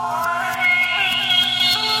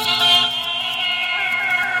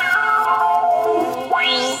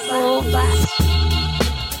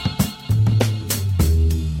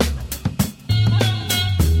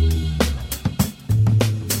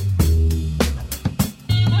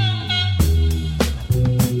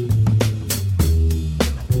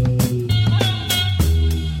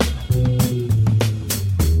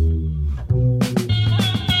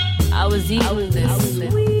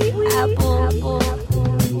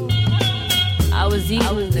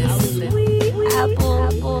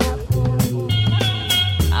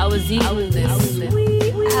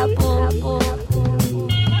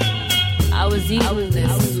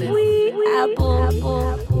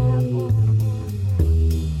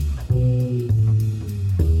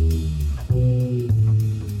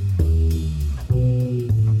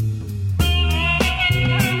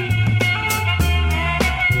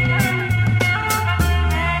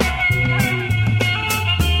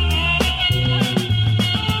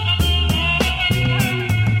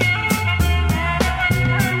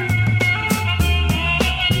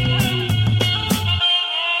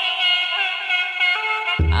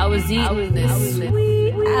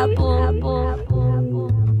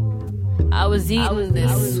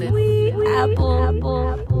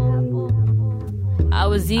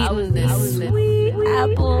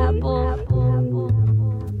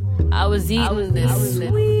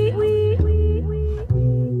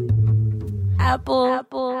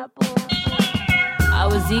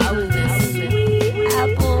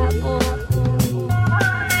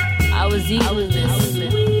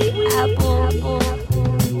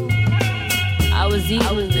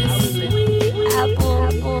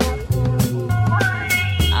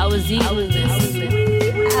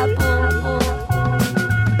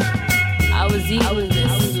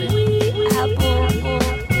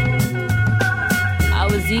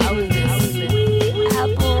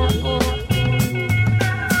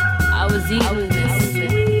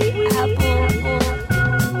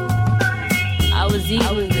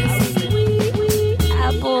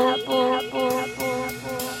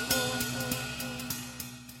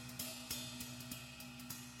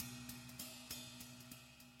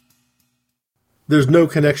 There's no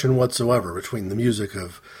connection whatsoever between the music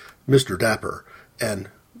of Mr. Dapper and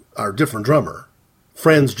our different drummer,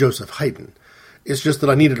 Franz Joseph Haydn. It's just that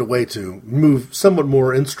I needed a way to move somewhat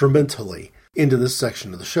more instrumentally into this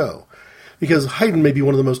section of the show, because Haydn may be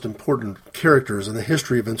one of the most important characters in the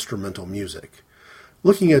history of instrumental music.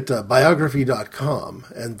 Looking at biography.com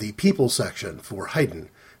and the People section for Haydn, it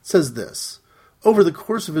says this: over the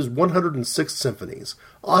course of his 106 symphonies,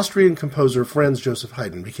 Austrian composer Franz Joseph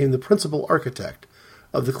Haydn became the principal architect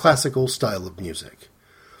of the classical style of music.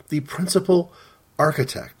 The principal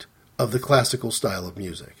architect of the classical style of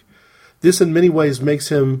music. This in many ways makes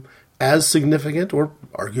him as significant, or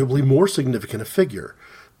arguably more significant a figure,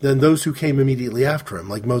 than those who came immediately after him,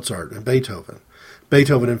 like Mozart and Beethoven.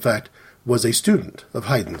 Beethoven, in fact, was a student of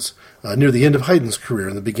Haydn's, near the end of Haydn's career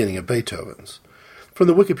and the beginning of Beethoven's. From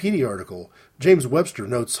the Wikipedia article, James Webster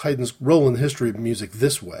notes Haydn's role in the history of music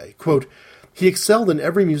this way, quote, "He excelled in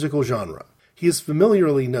every musical genre. He is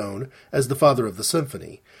familiarly known as the father of the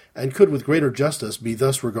symphony, and could with greater justice be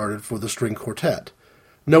thus regarded for the string quartet.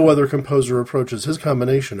 No other composer approaches his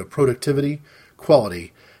combination of productivity,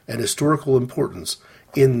 quality, and historical importance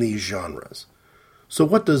in these genres." So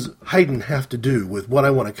what does Haydn have to do with what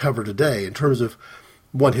I want to cover today in terms of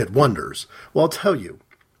one-hit wonders? Well, I'll tell you.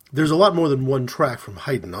 There's a lot more than one track from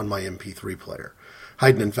Haydn on my MP3 player.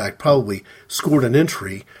 Haydn, in fact, probably scored an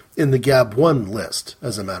entry in the Gab 1 list,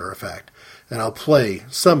 as a matter of fact. And I'll play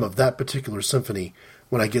some of that particular symphony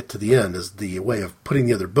when I get to the end as the way of putting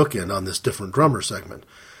the other book in on this different drummer segment.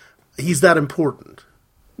 He's that important.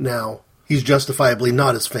 Now, he's justifiably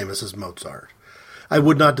not as famous as Mozart. I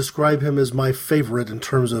would not describe him as my favorite in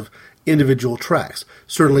terms of individual tracks.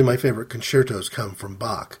 Certainly my favorite concertos come from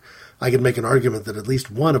Bach. I could make an argument that at least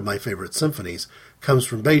one of my favorite symphonies comes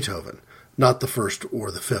from Beethoven, not the first or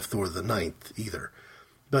the fifth or the ninth either.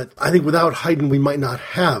 But I think without Haydn, we might not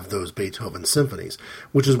have those Beethoven symphonies,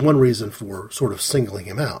 which is one reason for sort of singling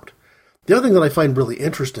him out. The other thing that I find really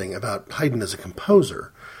interesting about Haydn as a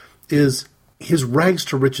composer is his rags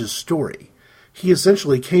to riches story. He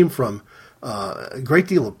essentially came from a great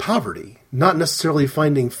deal of poverty, not necessarily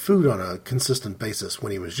finding food on a consistent basis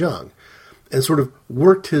when he was young, and sort of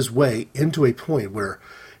worked his way into a point where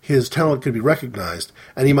his talent could be recognized,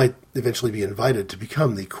 and he might eventually be invited to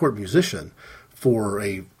become the court musician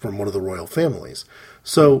from one of the royal families.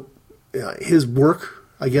 So his work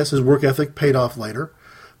ethic paid off later.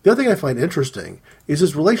 The other thing I find interesting is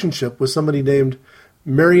his relationship with somebody named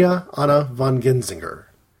Maria Anna von Genzinger.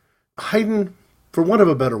 Haydn, for want of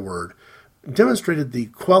a better word, demonstrated the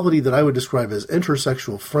quality that I would describe as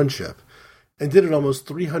intersexual friendship, and did it almost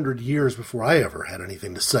 300 years before I ever had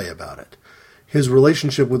anything to say about it. His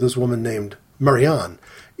relationship with this woman named Marianne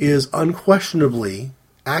is unquestionably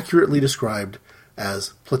accurately described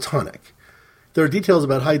as platonic. There are details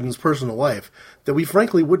about Haydn's personal life that we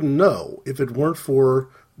frankly wouldn't know if it weren't for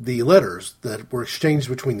the letters that were exchanged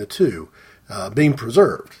between the two being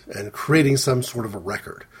preserved and creating some sort of a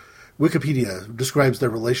record. Wikipedia describes their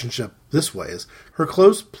relationship this way: as her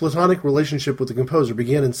close platonic relationship with the composer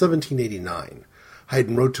began in 1789.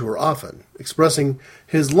 Haydn wrote to her often, expressing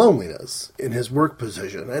his loneliness in his work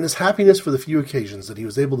position and his happiness for the few occasions that he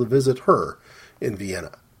was able to visit her in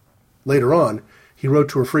Vienna. Later on, he wrote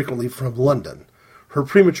to her frequently from London. Her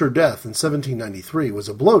premature death in 1793 was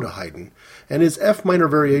a blow to Haydn, and his F minor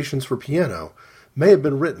variations for piano may have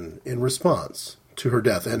been written in response to her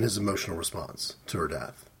death and his emotional response to her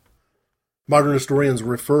death. Modern historians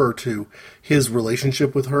refer to his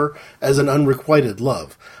relationship with her as an unrequited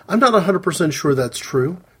love. I'm not 100% sure that's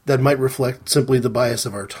true. That might reflect simply the bias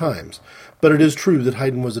of our times. But it is true that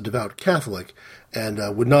Haydn was a devout Catholic and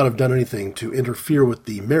would not have done anything to interfere with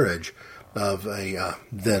the marriage of a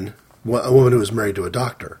woman who was married to a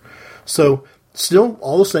doctor. So, still,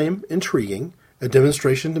 all the same, intriguing, a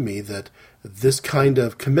demonstration to me that this kind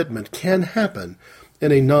of commitment can happen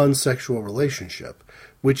in a non-sexual relationship,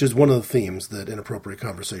 which is one of the themes that Inappropriate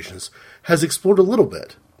Conversations has explored a little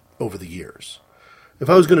bit over the years. If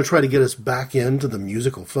I was going to try to get us back into the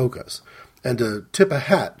musical focus, and to tip a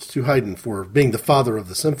hat to Haydn for being the father of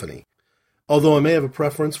the symphony, although I may have a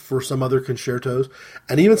preference for some other concertos,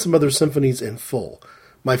 and even some other symphonies in full,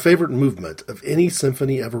 my favorite movement of any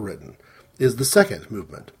symphony ever written is the second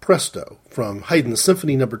movement, Presto, from Haydn's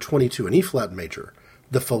Symphony No. 22 in E-flat major,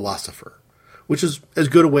 The Philosopher, which is as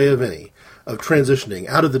good a way of any of transitioning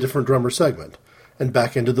out of the different drummer segment and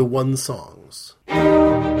back into the one songs.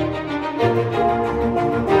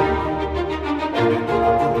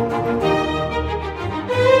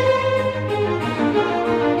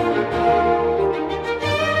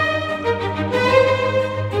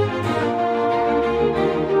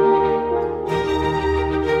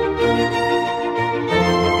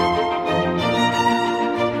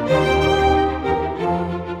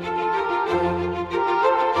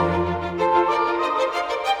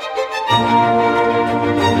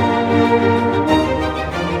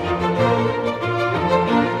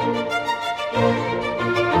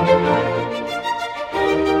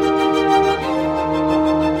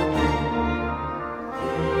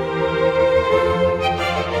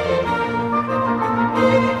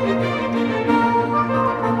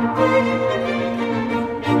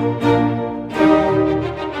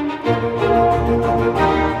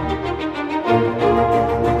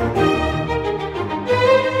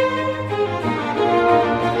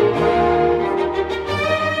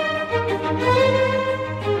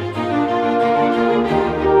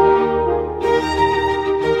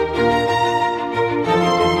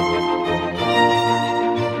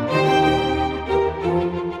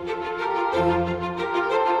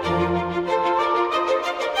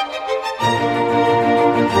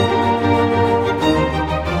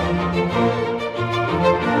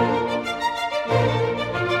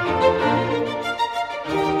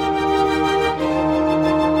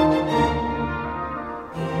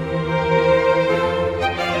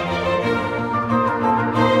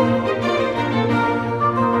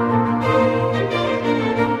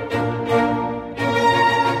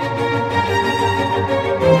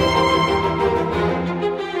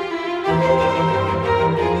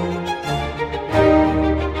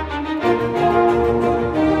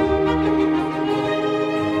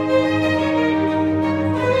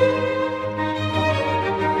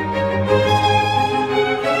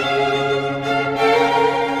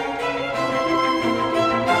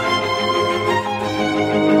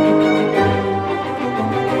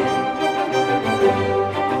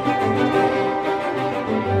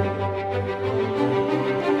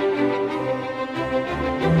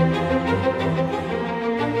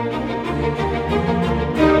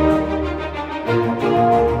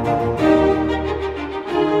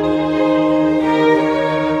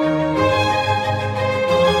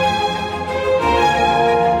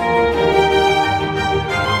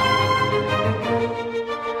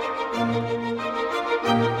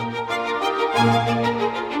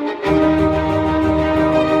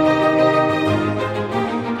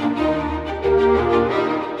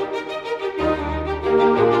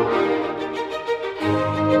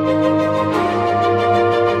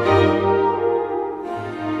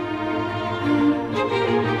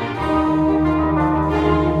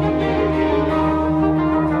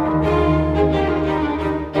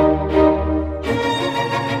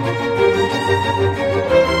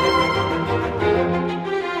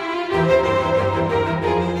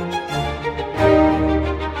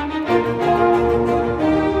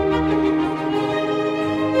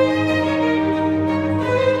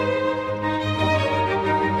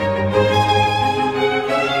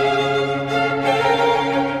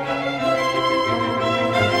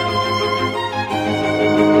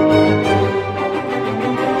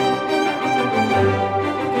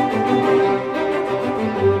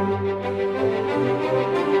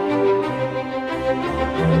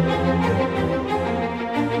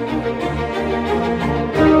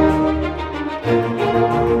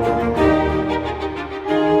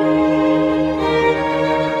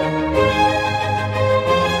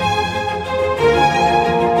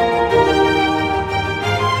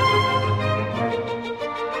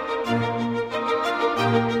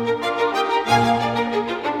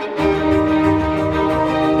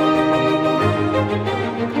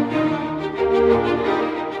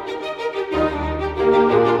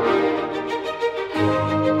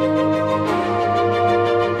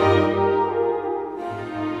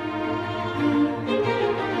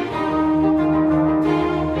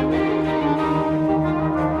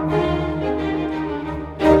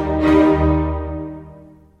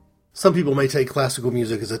 Some people may take classical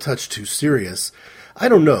music as a touch too serious. I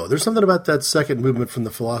don't know. There's something about that second movement from the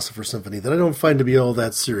Philosopher's Symphony that I don't find to be all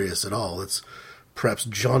that serious at all. It's perhaps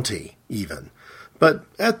jaunty, even. But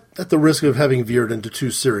at the risk of having veered into too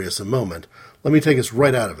serious a moment, let me take us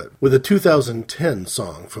right out of it with a 2010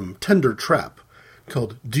 song from Tender Trap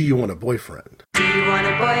called Do You Want a Boyfriend? Do you want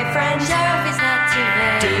a boyfriend? Sure, if he's not too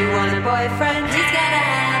vain. Do you want a boyfriend? He's gotta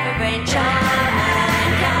have a brain. Charm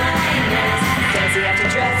and kindness. Does he have to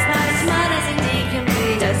dress nice? Smart as indeed can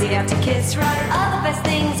be. Does he have to kiss right? All the best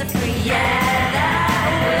things are free. Yeah, that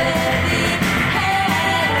would be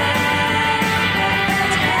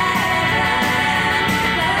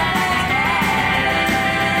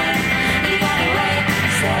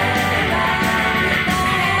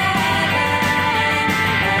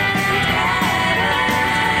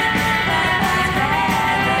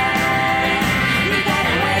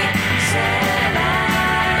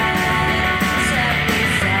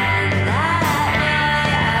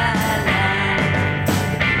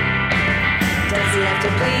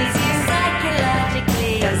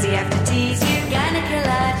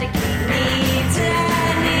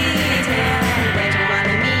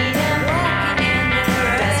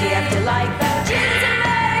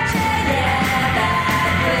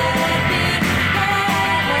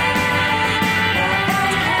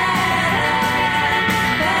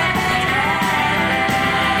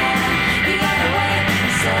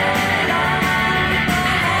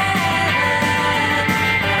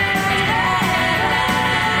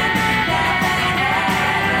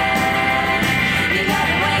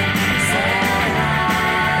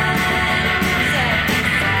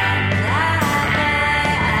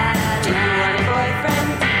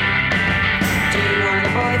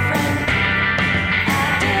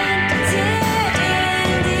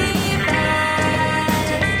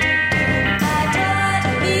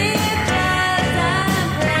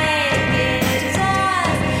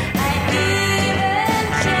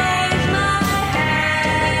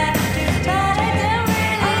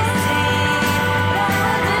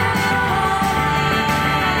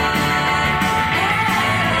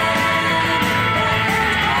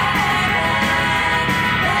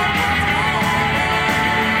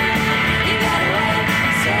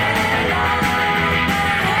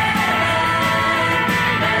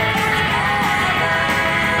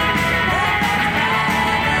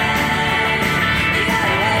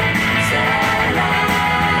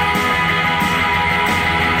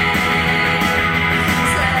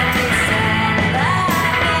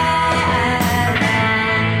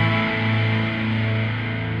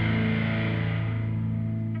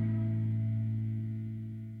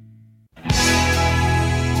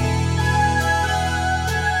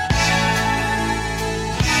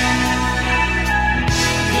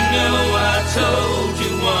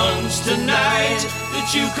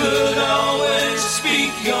you could always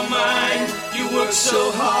speak your mind. You work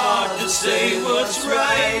so hard to say what's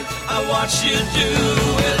right. I watch you do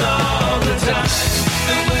it all the time.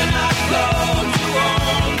 And when I called you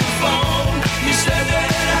on the phone, you said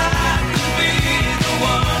that I could be the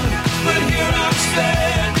one. But here I'm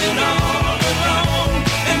standing all alone,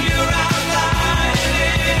 and you're out lying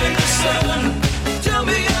in the sun. Tell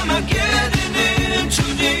me, am I getting in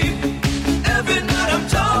too deep? Every night I'm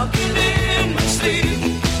talking in my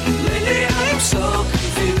sleep. Lately I am so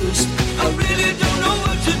confused, I really don't know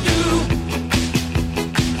what to do.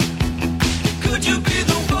 Could you be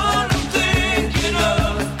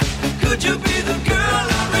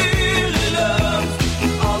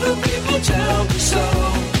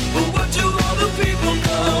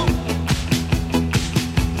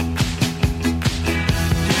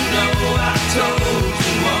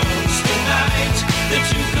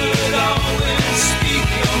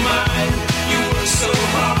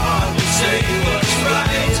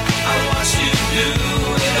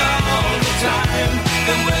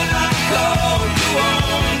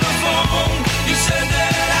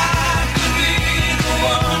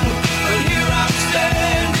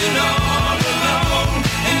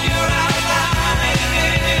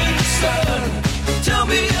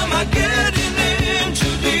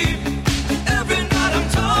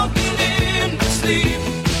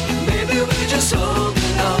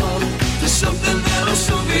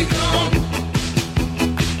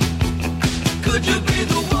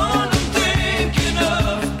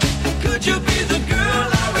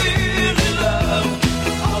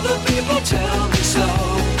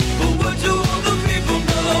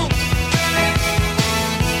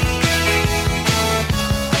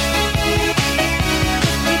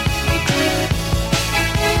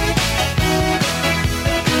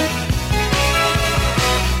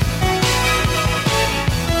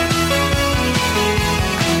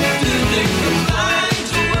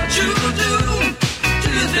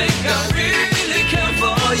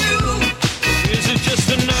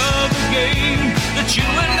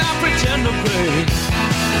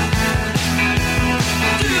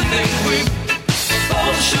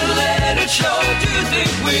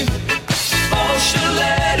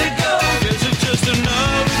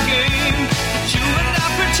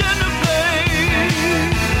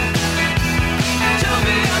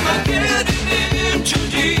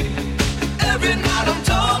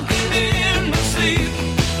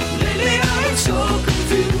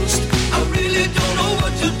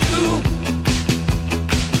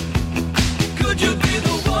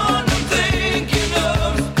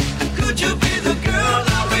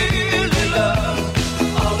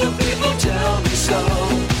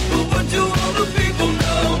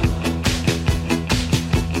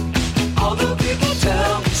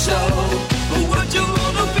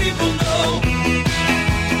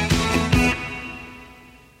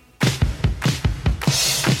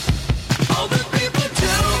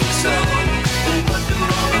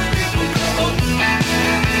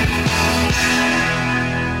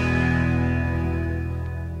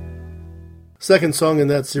Second song in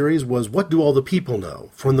that series was What Do All the People Know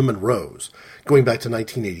from the Monroes, going back to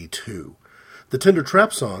 1982. The Tender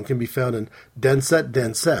Trap song can be found in Dansette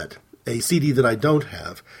Dansette, a CD that I don't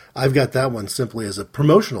have. I've got that one simply as a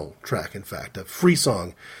promotional track, in fact, a free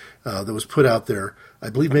song that was put out there, I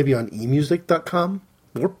believe maybe on emusic.com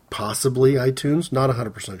or possibly iTunes, not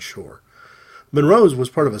 100% sure. Monroes was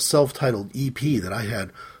part of a self-titled EP that I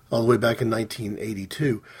had all the way back in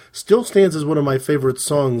 1982. Still stands as one of my favorite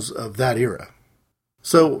songs of that era.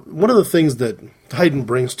 So one of the things that Haydn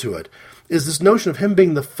brings to it is this notion of him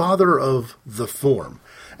being the father of the form,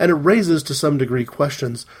 and it raises to some degree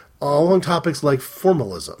questions along topics like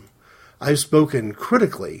formalism. I've spoken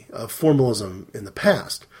critically of formalism in the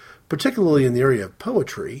past, particularly in the area of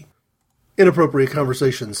poetry. Inappropriate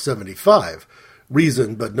Conversations 75,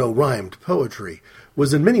 Reason but No Rhymed Poetry,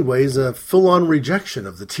 was in many ways a full-on rejection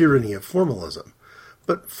of the tyranny of formalism.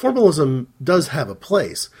 But formalism does have a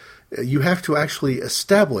place. You have to actually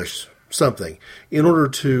establish something in order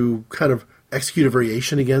to kind of execute a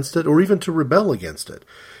variation against it or even to rebel against it.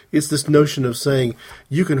 It's this notion of saying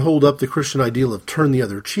you can hold up the Christian ideal of turn the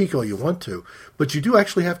other cheek all you want to, but you do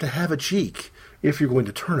actually have to have a cheek if you're going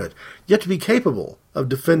to turn it. You have to be capable of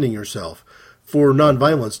defending yourself for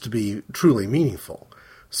nonviolence to be truly meaningful.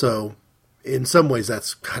 So in some ways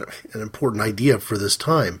that's kind of an important idea for this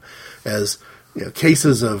time, as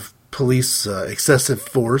cases of police excessive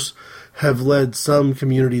force have led some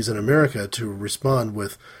communities in America to respond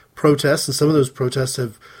with protests, and some of those protests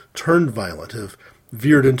have turned violent, have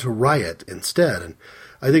veered into riot instead. And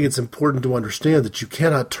I think it's important to understand that you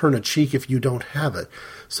cannot turn a cheek if you don't have it.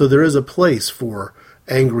 So there is a place for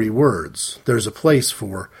angry words. There's a place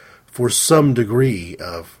for some degree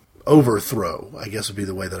of overthrow, I guess would be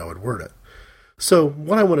the way that I would word it. So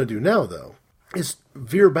what I want to do now, though, is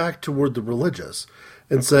veer back toward the religious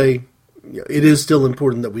and say it is still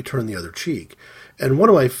important that we turn the other cheek. And one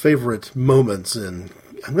of my favorite moments in,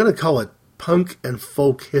 I'm going to call it punk and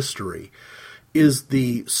folk history, is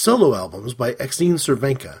the solo albums by Exene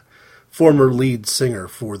Cervenka, former lead singer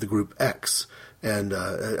for the group X, and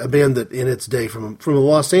a band that in its day, from a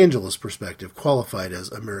Los Angeles perspective, qualified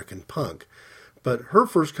as American punk. But her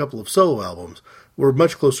first couple of solo albums were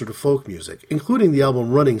much closer to folk music, including the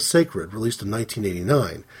album Running Sacred, released in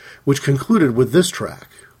 1989, which concluded with this track,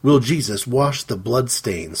 Will Jesus Wash the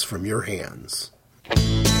Bloodstains from Your Hands?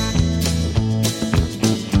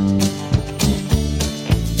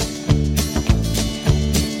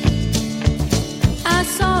 I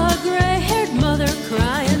saw a gray-haired mother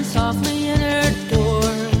crying softly in her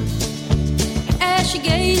door as she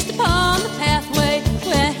gazed upon the pathway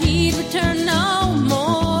where he'd return no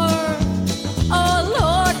more. Oh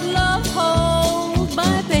Lord, love, hold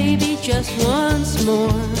my baby just once more.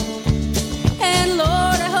 And Lord,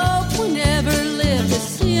 I hope we never live to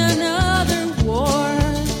see another war.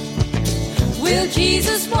 Will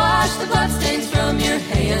Jesus wash the bloodstains from your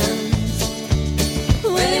hands?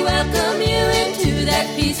 Will he welcome you into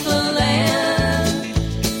that peaceful land?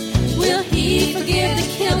 Will he forgive the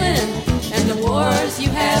killing and the wars you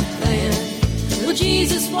have planned? Will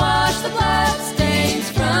Jesus wash the bloodstains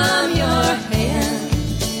from your hands?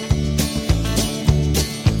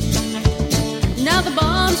 Now the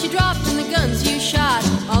bombs you dropped and the guns you shot,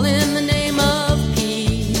 all in the name of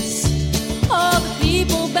peace. All the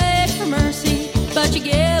people begged for mercy, but you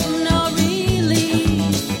gave them no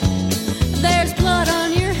relief. There's blood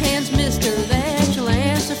on your hands, mister, that you'll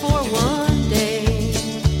answer for one day.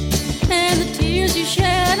 And the tears you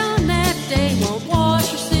shed on that day won't wash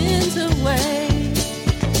your sins away.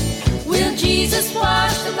 Will Jesus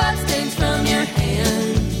wash the bloodstains from your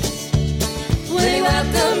hands? Will he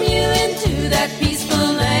welcome you into that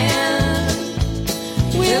peaceful land?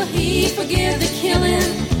 Will he forgive the killing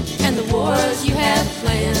and the wars you have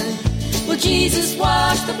planned? Will Jesus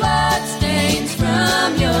wash the bloodstains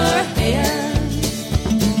from your hands?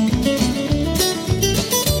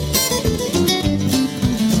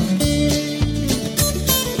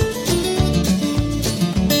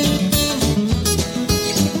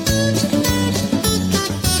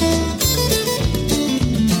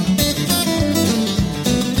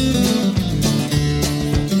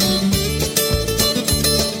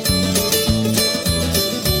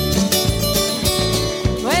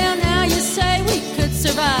 Well, now you say we could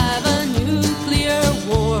survive a nuclear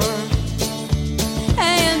war,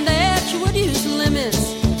 and that you would use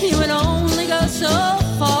limits, you would only go so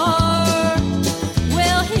far.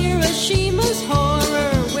 Well, Hiroshima's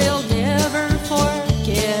horror we'll never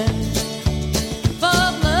forget. For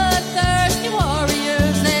bloodthirsty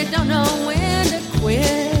warriors, they don't know when to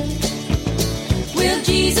quit. Will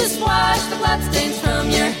Jesus wash the bloodstains from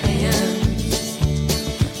your hands?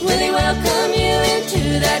 Will he welcome you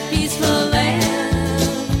peaceful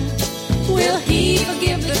land. Will he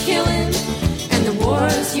forgive the killing and the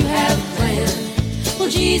wars you have planned? Will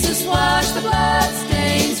Jesus wash the blood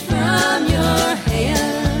stains from your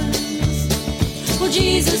hands? Will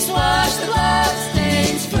Jesus wash the blood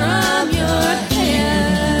stains from your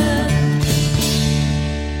hands?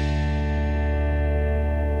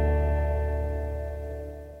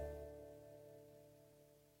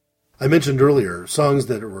 I mentioned earlier songs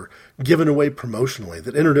that were given away promotionally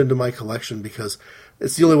that entered into my collection because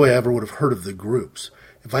it's the only way I ever would have heard of the groups.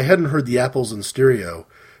 If I hadn't heard the Apples in stereo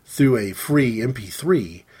through a free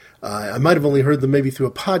MP3, I might have only heard them maybe through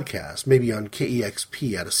a podcast, maybe on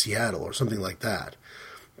KEXP out of Seattle or something like that.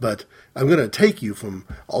 But I'm going to take you from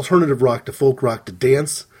alternative rock to folk rock to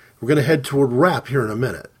dance. We're going to head toward rap here in a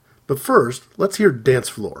minute. But first, let's hear Dance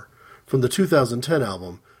Floor from the 2010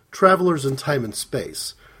 album Travelers in Time and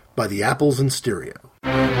Space by the Apples in Stereo.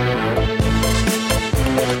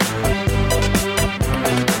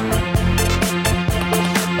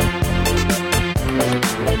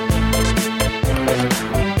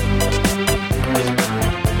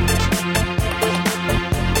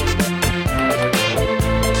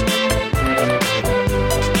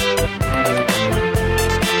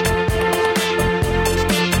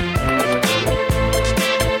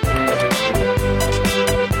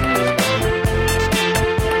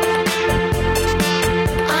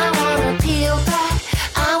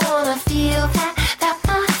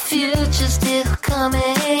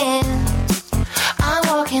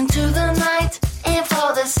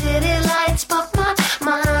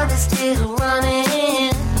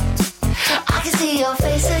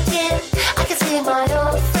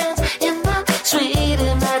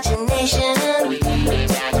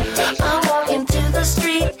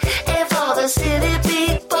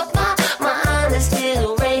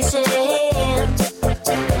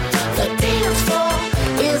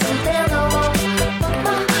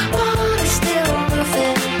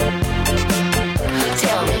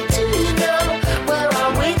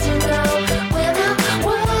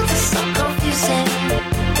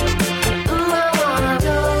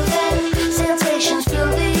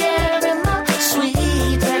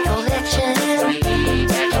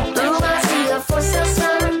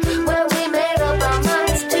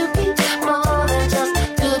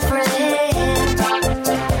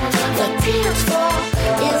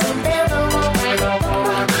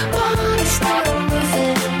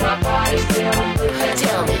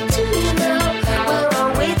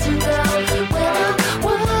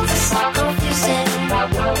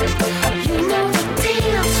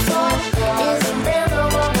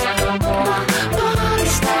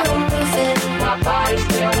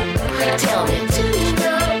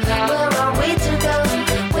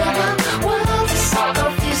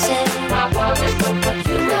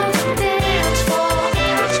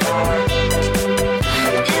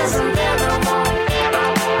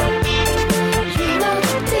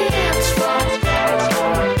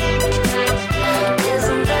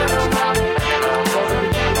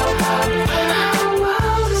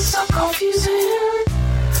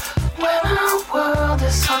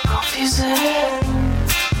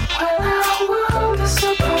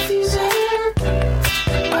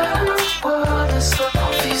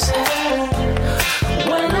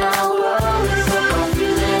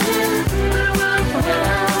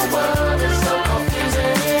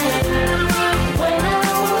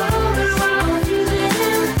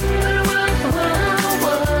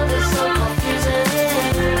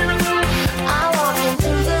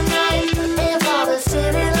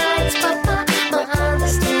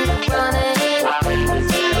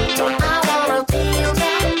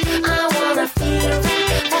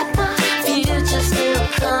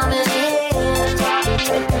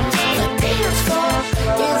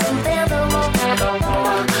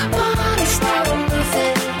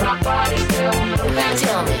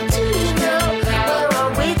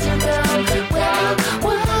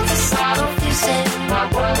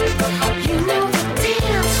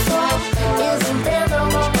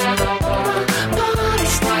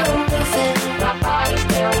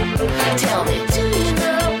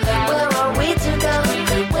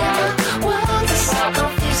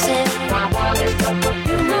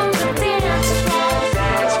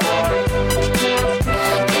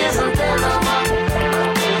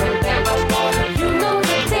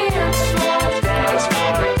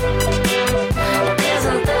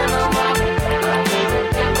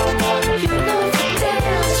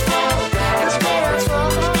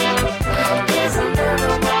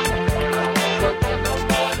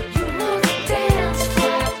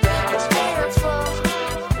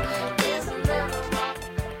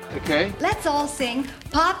 Let's all sing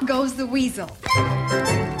Pop Goes the Weasel.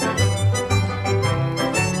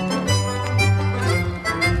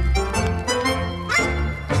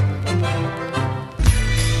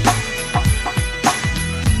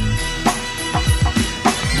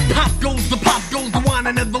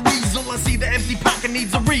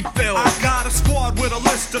 with a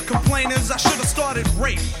list of complainers. I should have started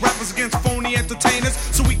rape. Rappers against phony entertainers,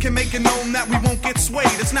 so we can make it known that we won't get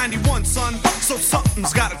swayed. It's 91, son, so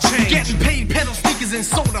something's gotta change. Getting paid, pedal sneakers and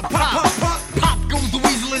soda pop. Pop, pop, pop goes the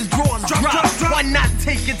weasel, his drawers drop. Why not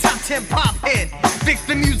take a top 10 pop hit? Fix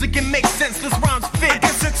the music and make sense, this rhymes fit. I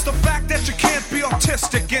guess it's the fact that you can't be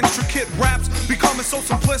artistic. Intricate raps becoming so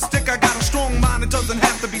simplistic. I got a strong mind, it doesn't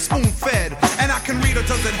have to be spoon-fed. And I can read, it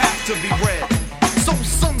doesn't have to be read. So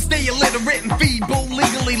some stay illiterate and feeble,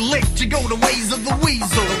 legally licked. You go the ways of the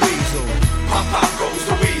weasel. The weasel. Pop, pop goes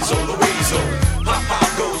the weasel, the weasel. Pop, pop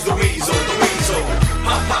goes the weasel, the weasel.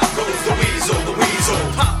 Pop, pop goes the weasel, the weasel.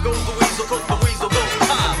 Pop goes the weasel, cause the weasel goes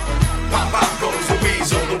pop. Pop, pop goes the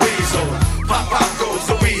weasel, the weasel. Pop, pop goes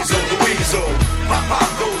the weasel, the weasel. Pop, pop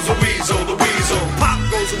goes the weasel, the weasel. Pop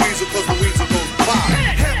goes the weasel, cause the weasel goes pop.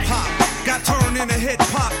 Hip-hop got turned into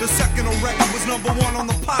hip-hop. The second a record was #1 on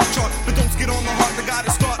the pop chart. But don't skid on the heart, they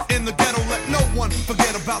gotta start in the ghetto. Let no one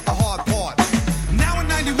forget about the hard part. Now in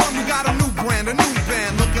 91 we got a new brand, a new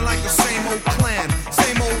band. Looking like the same old clan,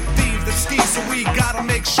 same old thieves that scheme. So we gotta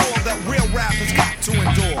make sure that real rap has got to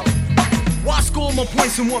endure. Why score more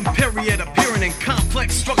points in one period, appearing in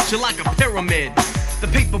complex structure like a pyramid? The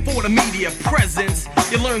paper for the media presence.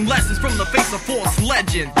 You learn lessons from the face of false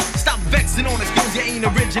legend. Stop vexing on the skills you ain't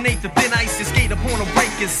originate. The thin ice you skate upon a break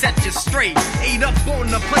and set you straight. Ate up on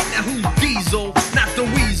the plate, now who's Diesel? Not the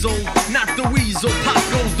weasel, not the weasel. Pop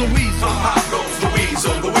goes the weasel. Pop, pop goes the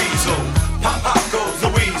weasel, the weasel. Pop, pop goes the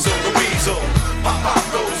weasel, the weasel. Pop, pop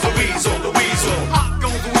goes the weasel, the weasel. Pop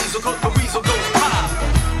goes the weasel, cause the weasel goes pop.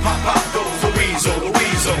 Pop, pop goes the weasel, the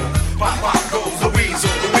weasel. Pop, pop goes the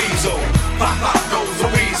weasel, the weasel. Pop, pop goes the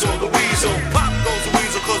weasel, the weasel. Pop goes the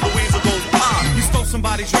weasel, cause the weasel goes pop. You stole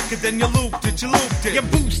somebody's record, then you looped it, you looped it. You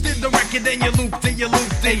boosted the record, then you looped it, you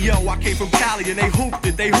looped it. Hey yo, I came from Cali and they hooped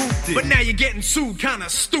it, they hooped it. But now you're getting sued, kinda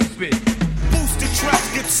stupid. Boosted tracks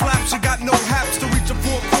get slaps, you got no haps to reach the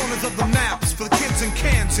four corners of the maps. For the kids in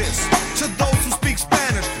Kansas, to those who speak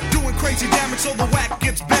Spanish, doing crazy damage so the whack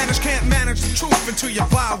gets banished. Can't manage the truth until you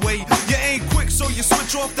byway. You ain't quick, so you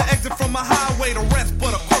switch off the exit from a highway. The rest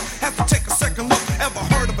but a crook have to take a second look. Ever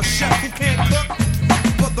heard of a chef who can't cook?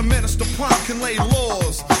 But the minister prompt can lay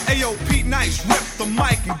laws. Ayo, Pete Nice, rip the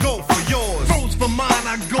mic and go for yours. Goes for mine,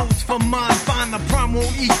 I goes for mine. Find the prom,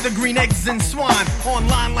 won't eat the green eggs and swine.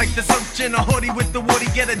 Online like the search in a hoodie with the woody.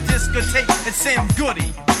 Get a discotheque at Sam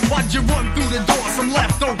Goody. Why'd you run through the door? Some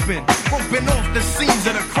left open. Roping off the scenes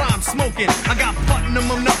of the crime smoking. I got button them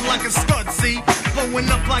up like a scud, see? Blowing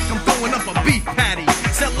up like I'm throwing up a beef patty.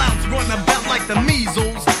 Sellouts run about like the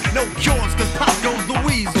measles. No cures, cause pop goes the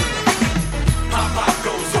weasel. Pop, pop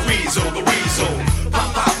goes the weasel, the weasel.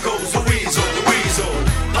 Pop, pop goes the weasel, the weasel.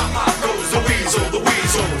 Pop, pop goes the weasel, the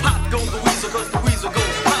weasel. Pop goes the weasel, cause the weasel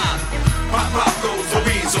goes pop. Pop, pop goes the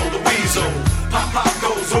weasel, the weasel. Pop, pop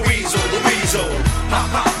goes the weasel, the weasel. Pop,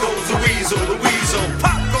 pop goes the weasel, the weasel.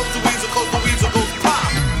 Pop goes the weasel, cause the weasel goes pop.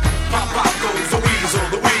 Pop, pop goes the weasel,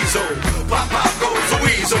 the weasel. Pop, pop goes the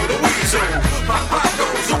weasel, the weasel. Pop, pop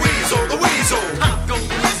goes the weasel, the weasel. Pop goes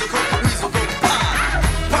the weasel, cause the weasel goes pop.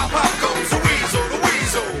 Pop, pop goes the weasel, the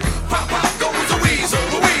weasel. Pop, pop goes the weasel,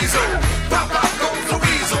 the weasel. Pop, pop goes the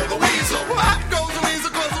weasel, the weasel. Pop goes the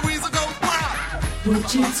weasel, cause the weasel goes pop. Would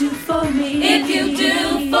you do for me if you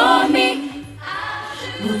do for me?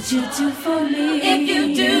 Would you do for me if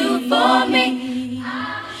you do for me?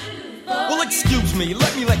 Well, excuse me,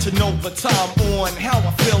 let me let you know the time on how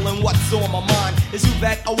I feel and what's on my mind. Is you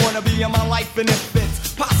that I wanna be in my life, and if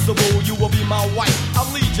it's possible, you will be my wife.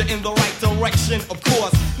 I'll lead you in the right direction, of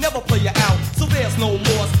course. Never play you out, so there's no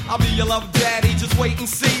loss. I'll be your love daddy, just wait and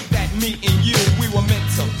see that me and you, we were meant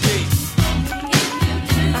to be.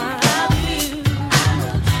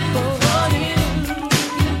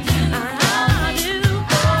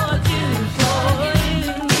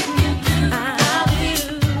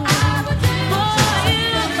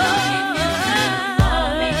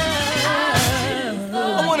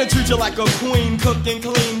 Treat you like a queen, cook and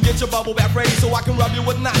clean. Get your bubble bath ready so I can rub you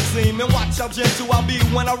with Noxine. And watch how gentle I'll be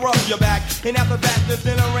when I rub your back. And after that, there's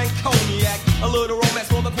dinner and cognac. A little romance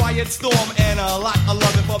for the quiet storm. And a lot of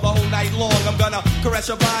loving for the whole night long. I'm gonna caress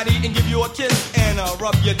your body and give you a kiss. And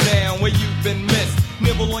rub you down where you've been missed.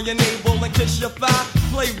 Nibble on your navel and kiss your thigh.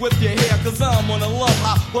 Play with your hair, cause I'm on a love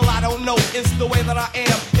high. Well, I don't know, it's the way that I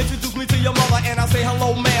am. Introduce me to your mother and I say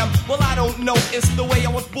hello, ma'am. Well, I don't know, it's the way I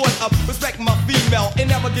was brought up. Respect my female and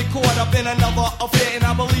never get caught up in another affair. And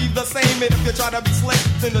I believe the same, and if you try to be slick,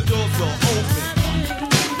 then the doors will open.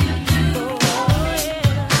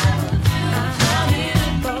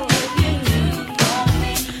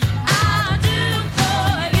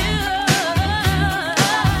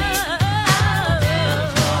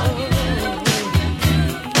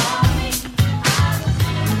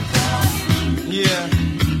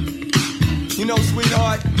 You know,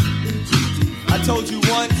 sweetheart, I told you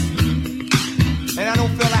once, and I don't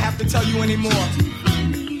feel I have to tell you anymore.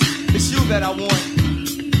 It's you that I want,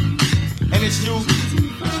 and it's you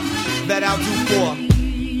that I'll do for.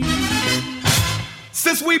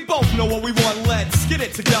 Since we both know what we want, let's get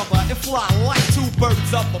it together and fly like two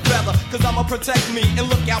birds of a feather. Cause I'ma protect me and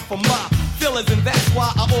look out for my feelings, and that's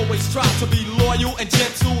why I always try to be loyal and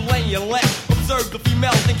gentle and let observe the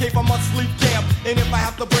females in case I must sleep camp. And if I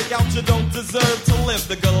have to break out, you don't deserve to live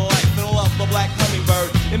the good life and love the black hummingbird.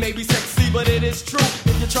 It may be sexy, but it is true.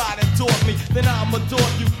 If you try to taunt me, then I'ma adore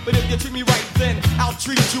you. But if you treat me right, then I'll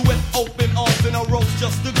treat you with open arms and a rose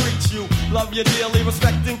just to greet you. Love you dearly,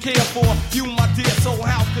 respect and care for you, my dear. So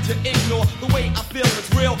how could you ignore the way I feel? It's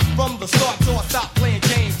real from the start. So I stopped playing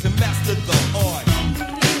games and mastered the art.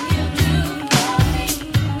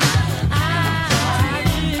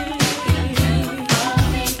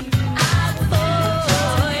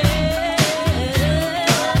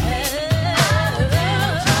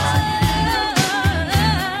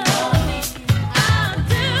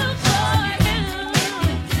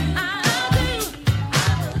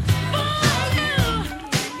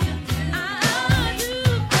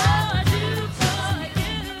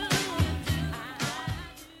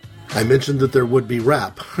 I mentioned that there would be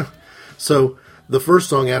rap. So the first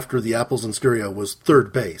song after the Apples in Stereo was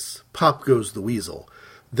Third Base, Pop Goes the Weasel,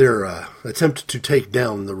 their attempt to take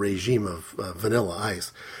down the regime of Vanilla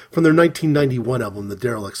Ice, from their 1991 album, The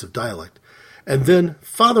Derelicts of Dialect. And then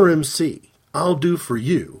Father MC, I'll Do For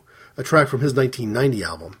You, a track from his 1990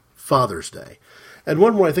 album, Father's Day. And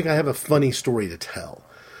one more, I think I have a funny story to tell.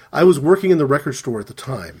 I was working in the record store at the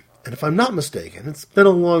time, and if I'm not mistaken, it's been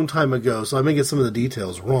a long time ago, so I may get some of the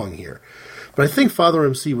details wrong here, but I think Father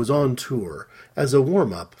MC was on tour as a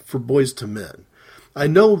warm-up for Boyz II Men. I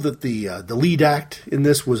know that the lead act in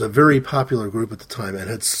this was a very popular group at the time and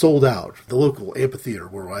had sold out the local amphitheater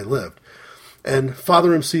where I lived, and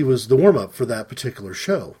Father MC was the warm-up for that particular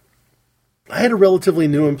show. I had a relatively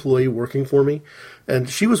new employee working for me,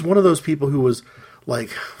 and she was one of those people who was like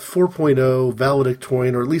 4.0,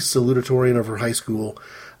 valedictorian, or at least salutatorian of her high school,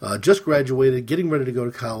 just graduated, getting ready to go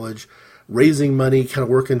to college, raising money, kind of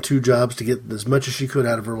working two jobs to get as much as she could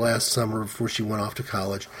out of her last summer before she went off to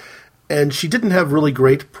college. And she didn't have really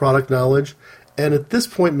great product knowledge, and at this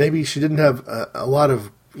point maybe she didn't have a lot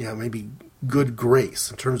of, maybe good grace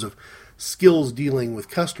in terms of skills dealing with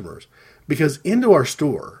customers, because into our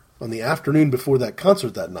store on the afternoon before that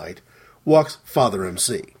concert that night walks Father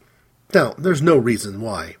MC. Now, there's no reason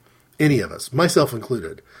why any of us, myself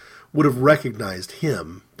included, would have recognized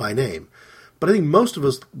him by name. But I think most of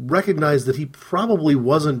us recognized that he probably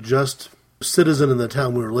wasn't just a citizen in the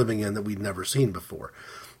town we were living in that we'd never seen before.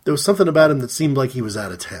 There was something about him that seemed like he was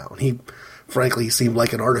out of town. Frankly, he seemed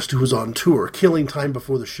like an artist who was on tour, killing time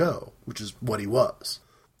before the show, which is what he was.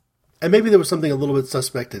 And maybe there was something a little bit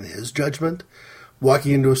suspect in his judgment,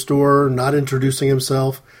 walking into a store, not introducing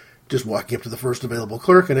himself, just walking up to the first available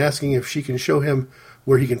clerk and asking if she can show him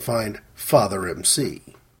where he can find Father MC.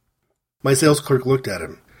 My sales clerk looked at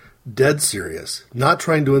him, dead serious, not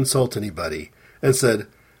trying to insult anybody, and said,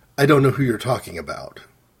 "I don't know who you're talking about."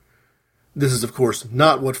 This is, of course,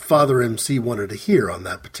 not what Father MC wanted to hear on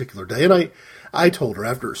that particular day, and I told her,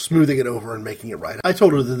 after smoothing it over and making it right, I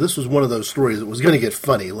told her that this was one of those stories that was going to get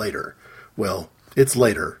funny later. Well, it's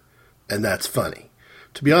later, and that's funny.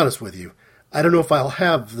 To be honest with you, I don't know if I'll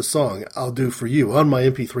have the song I'll Do For You on my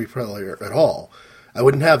MP3 player at all. I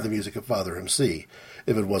wouldn't have the music of Father MC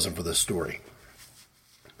if it wasn't for this story.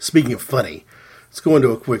 Speaking of funny, let's go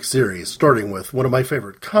into a quick series, starting with one of my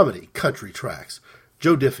favorite comedy country tracks,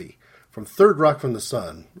 Joe Diffie, from Third Rock from the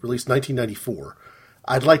Sun, released 1994.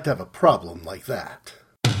 I'd Like to Have a Problem Like That.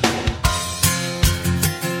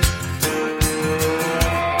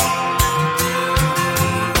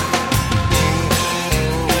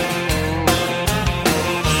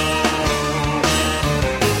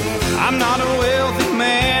 I'm not a wealthy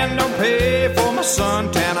man, don't pay for my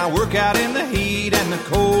suntan. I work out in the heat and the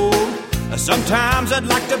cold. Sometimes I'd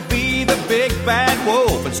like to be the big bad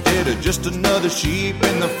wolf instead of just another sheep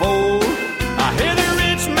in the fold. I hear the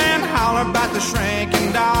rich man holler about the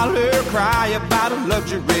shrinking dollar, cry about a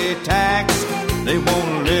luxury tax. They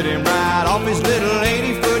won't let him ride off his little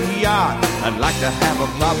 80-foot yacht. I'd like to have a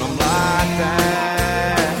problem like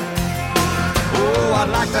that. Oh, I'd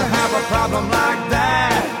like to have a problem like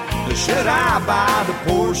that. Should I buy the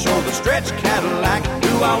Porsche or the stretch Cadillac?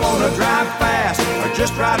 Do I want to drive fast or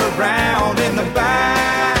just ride around in the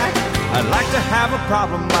back? I'd like to have a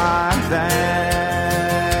problem like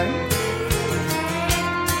that.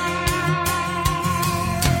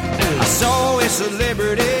 I saw a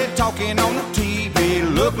celebrity talking on the TV,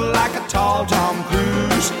 look like a tall Tom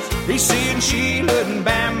Cruise. He's seeing Sheila and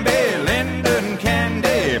Bambi, Linda and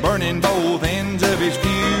Candy, burning both ends of his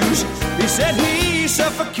fuse. He said he's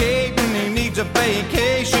suffocating, he needs a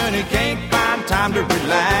vacation, he can't find time to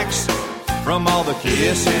relax. From all the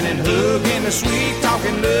kissing and hugging, the sweet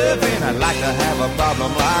talking, loving, I'd like to have a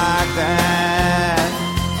problem like that.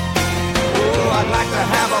 Oh, I'd like to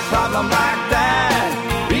have a problem like that.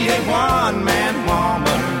 Be a one-man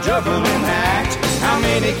woman juggling act. How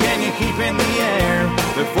many can you keep in the air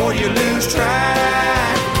before you lose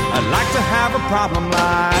track? I'd like to have a problem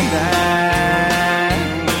like that.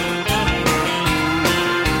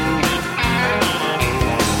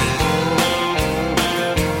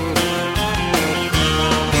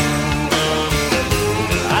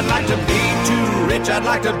 I'd like to be too rich, I'd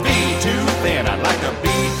like to be too thin, I'd like to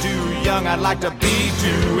be too young, I'd like to be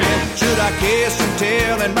too in. Should I kiss and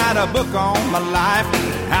tell and write a book on my life?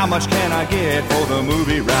 How much can I get for the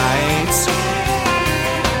movie rights?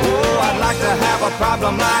 Oh, I'd like to have a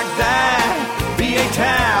problem like that. Be a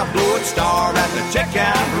tabloid star at the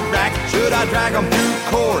checkout rack. Should I drag them through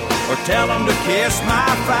court or tell them to kiss my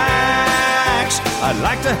facts? I'd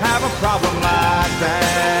like to have a problem like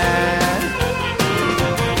that.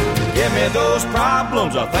 Give me those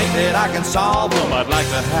problems, I think that I can solve them. I'd like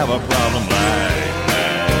to have a problem like that.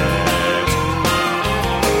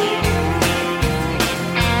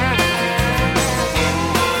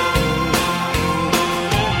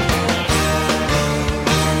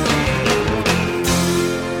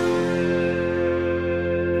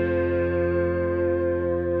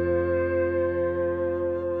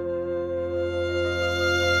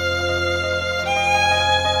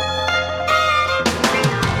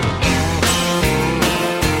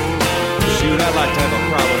 I'd like to have a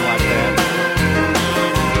problem like that.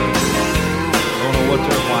 Don't know what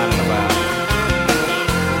they're whining about.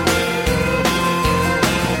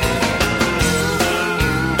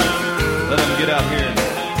 Let them get out here and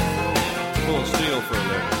pull steel for a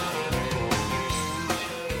living.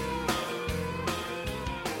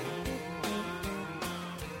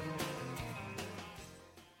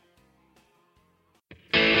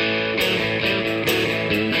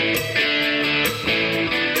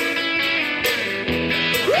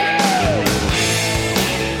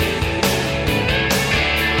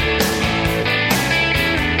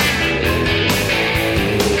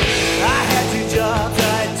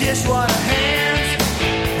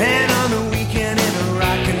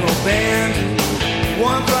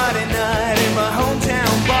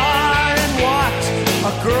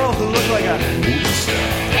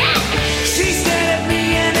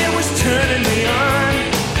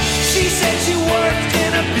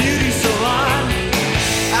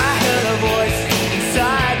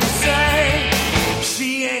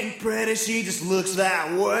 She just looks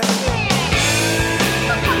that way.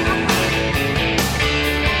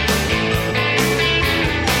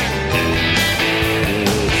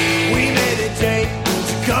 We made a date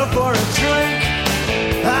to go for a drink.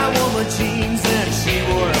 I wore my jeans and she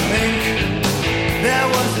wore a mink. There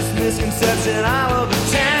was this misconception all over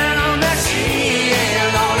town that she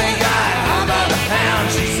ain't only got home by the pound.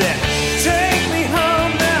 She said, take me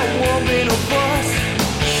home, there won't be no fuss.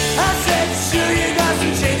 I said, sure, you got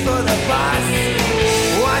some change for the boss.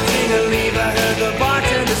 Watching her leave, I heard the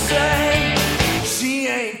bartender say, she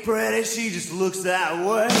ain't pretty, she just looks that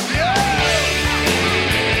way.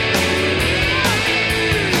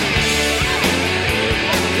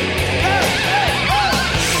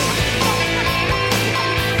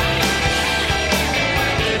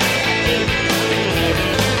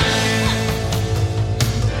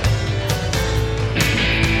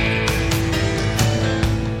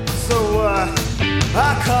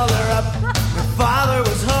 I called her up, her father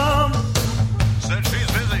was home. Said she's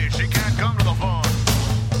busy, she can't come to the phone.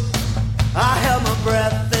 I held my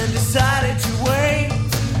breath and decided to wait.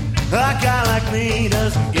 A guy like me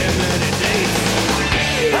doesn't get many dates.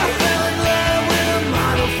 I fell in love with a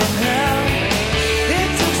model from hell. It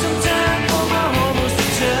took some time for my hormones to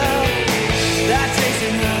tell that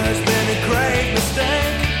chasing her has been a great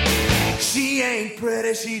mistake. She ain't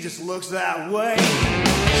pretty, she just looks that way.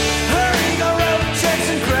 Her ego rotates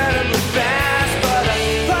incredibly fast, but her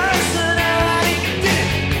personality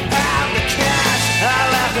didn't have the cash. I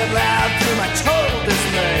laughed out loud through my total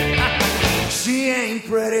dismay. She ain't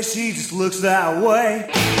pretty, she just looks that way.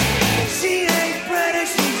 She ain't pretty,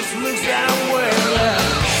 she just looks that way.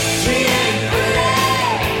 She ain't pretty.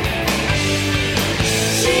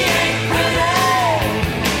 She ain't pretty.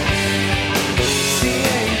 She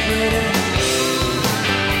ain't pretty.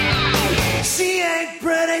 She ain't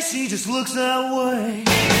pretty, she just looks that way.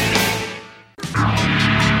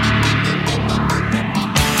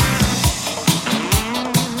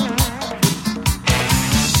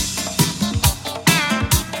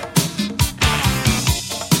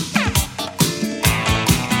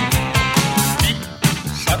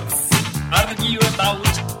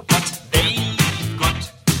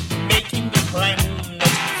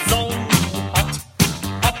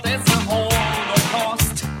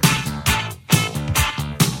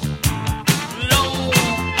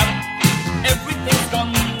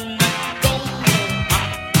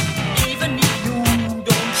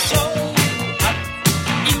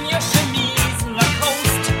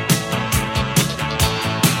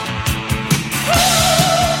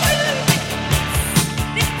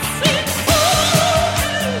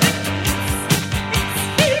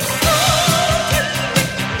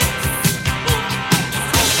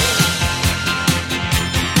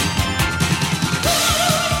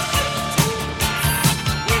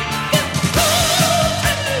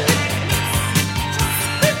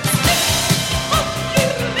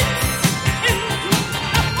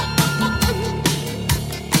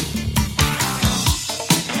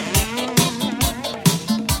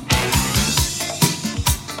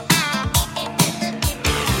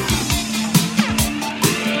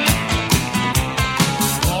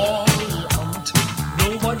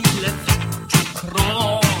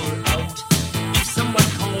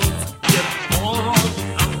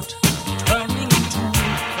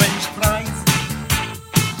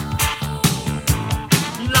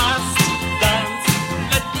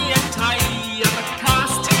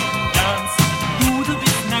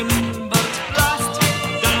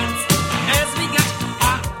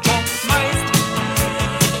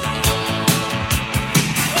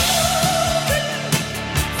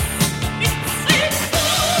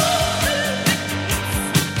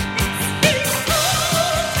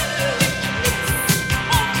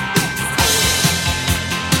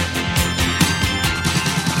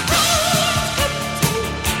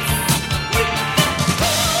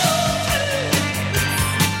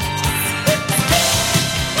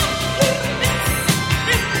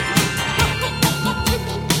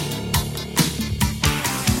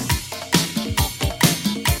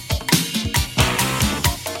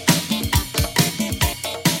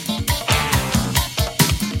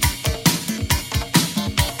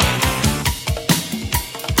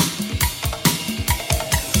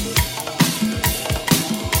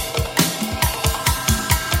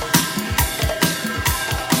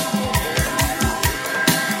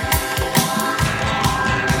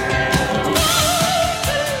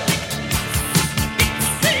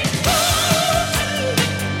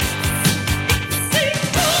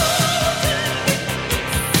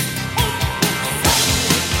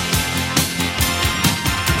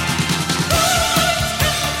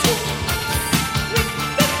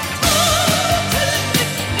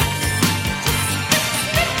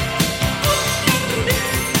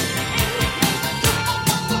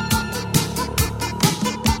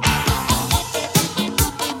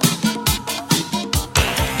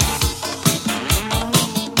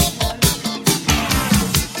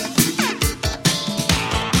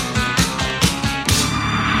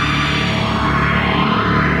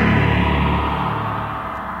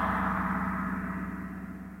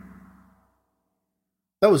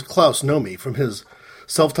 That was Klaus Nomi from his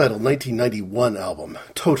self-titled 1991 album,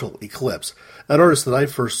 Total Eclipse, an artist that I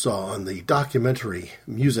first saw on the documentary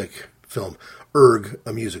music film Erg,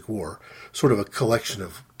 A Music War, sort of a collection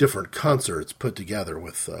of different concerts put together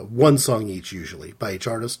with one song each usually by each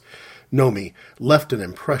artist. Nomi left an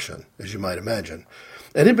impression, as you might imagine.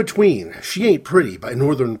 And in between, She Ain't Pretty by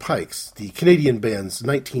Northern Pikes, the Canadian band's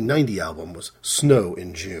 1990 album, was Snow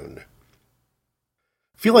in June.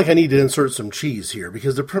 Feel like I need to insert some cheese here,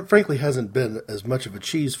 because there frankly hasn't been as much of a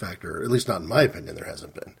cheese factor, at least not in my opinion, there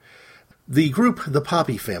hasn't been. The group The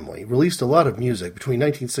Poppy Family released a lot of music between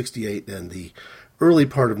 1968 and the early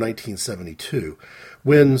part of 1972,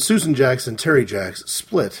 when Susan Jacks and Terry Jacks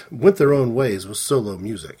split, went their own ways with solo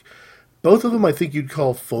music. Both of them I think you'd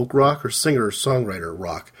call folk rock or singer-songwriter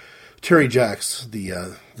rock. Terry Jacks,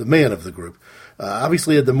 the man of the group,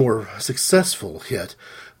 obviously had the more successful hit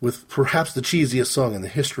with perhaps the cheesiest song in the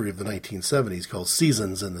history of the 1970s called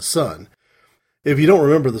Seasons in the Sun. If you don't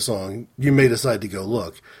remember the song, you may decide to go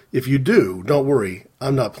look. If you do, don't worry,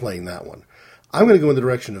 I'm not playing that one. I'm going to go in the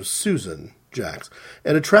direction of Susan Jacks,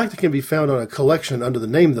 and a track that can be found on a collection under the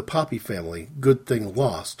name The Poppy Family, Good Thing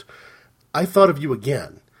Lost. I Thought of You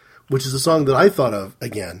Again, which is a song that I thought of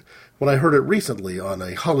again when I heard it recently on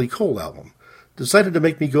a Holly Cole album. Decided to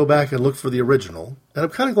make me go back and look for the original, and I'm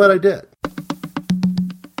kind of glad I did.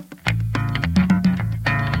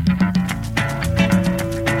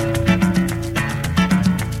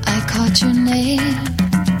 Your name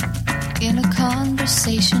in a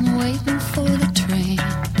conversation waiting for the train.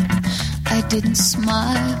 I didn't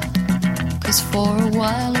smile, 'cause for a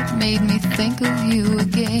while it made me think of you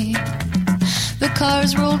again. The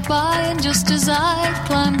cars rolled by and just as I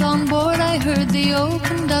climbed on board I heard the old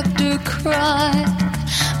conductor cry,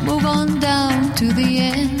 move on down to the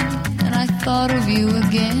end. And I thought of you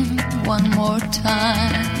again one more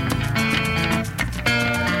time.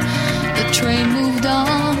 The train moved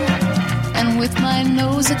on, and with my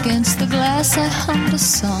nose against the glass I hummed a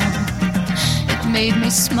song. It made me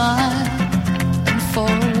smile, and for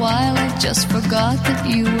a while I just forgot that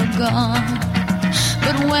you were gone.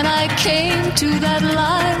 But when I came to that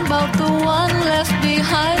line about the one left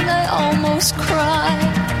behind, I almost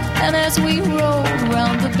cried. And as we rode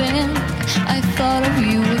round the bend, I thought of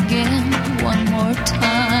you again one more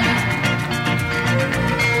time.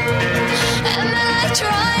 And then I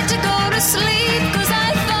tried to go to sleep, 'cause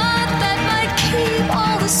I thought that might keep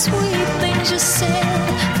all the sweet things you said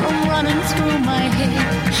from running through my head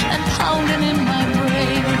and pounding in my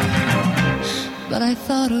brain. But I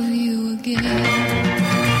thought of you again.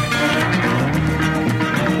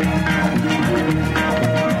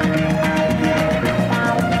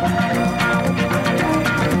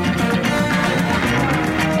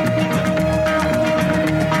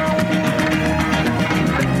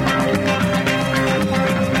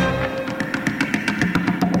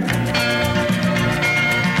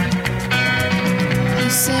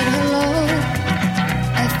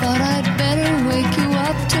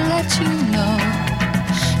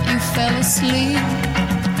 Asleep,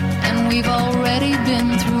 and we've already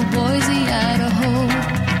been through Boise, Idaho.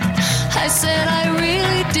 I said I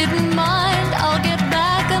really didn't mind, I'll get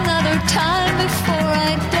back another time before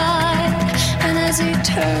I die. And as he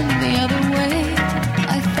turned the other way,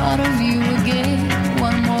 I thought of you again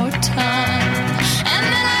one more time. And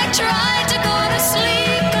then I tried to go to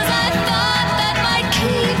sleep, 'cause I thought that might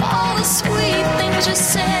keep all the sweet things you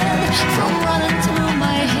said from running through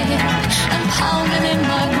my head and pounding in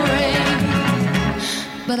my brain.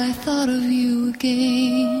 But I thought of you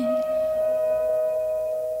again.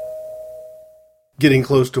 Getting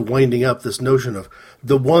close to winding up this notion of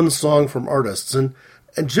the one song from artists, and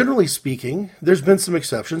generally speaking, there's been some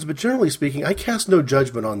exceptions, but generally speaking, I cast no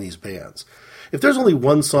judgment on these bands. If there's only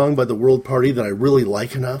one song by the World Party that I really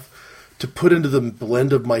like enough to put into the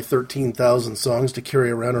blend of my 13,000 songs to carry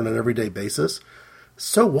around on an everyday basis,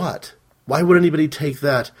 so what? Why would anybody take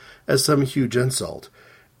that as some huge insult?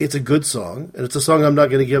 It's a good song, and it's a song I'm not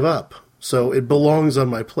going to give up. So it belongs on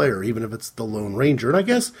my player, even if it's the Lone Ranger. And I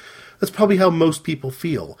guess that's probably how most people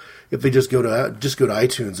feel if they just go to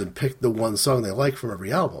iTunes and pick the one song they like from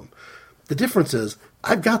every album. The difference is,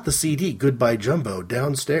 I've got the CD Goodbye Jumbo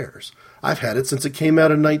downstairs. I've had it since it came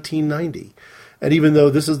out in 1990. And even though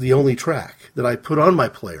this is the only track that I put on my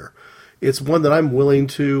player, it's one that I'm willing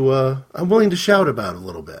to shout about a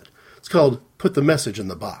little bit. It's called Put the Message in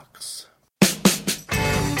the Box.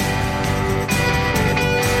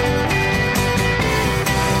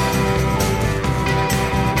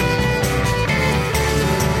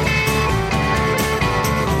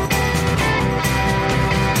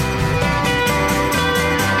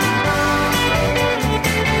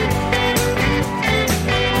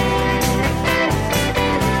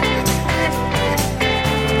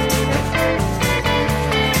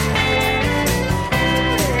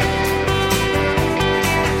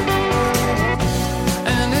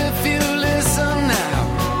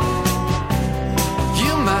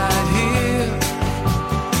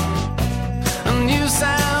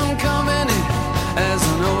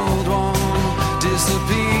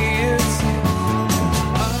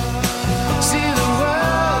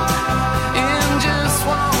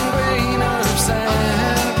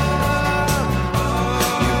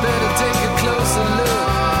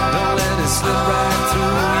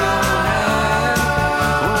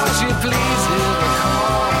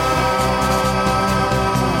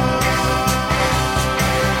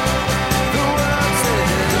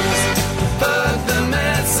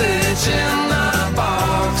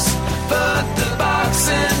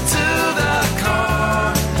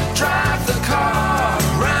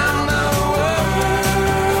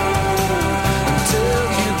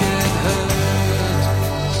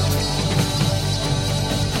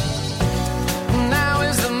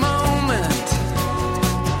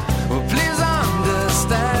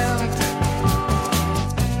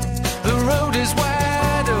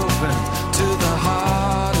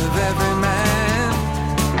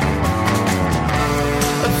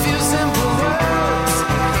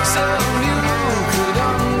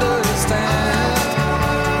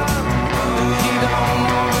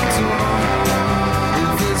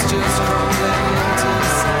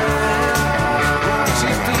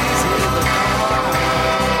 you please hear the call?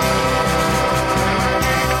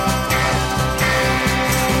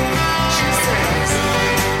 She says,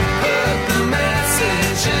 put the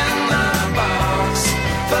message in the box,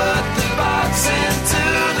 put the box into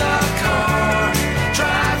the car,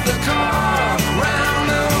 drive the car around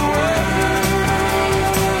the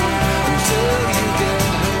world until you get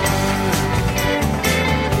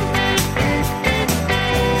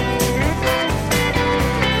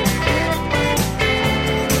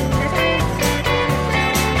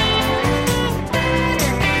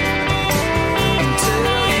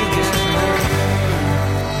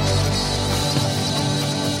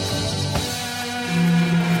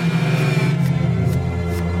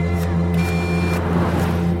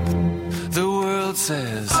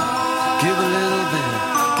says, give a little bit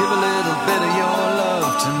of your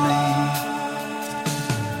love to me.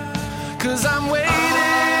 'Cause I'm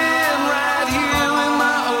waiting right here in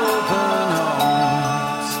my open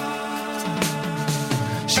arms.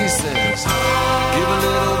 She says, give a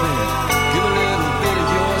little bit of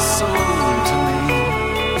your soul to me.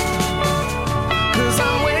 'Cause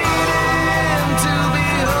I'm waiting to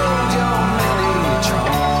behold your many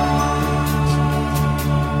charms.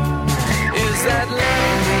 Is that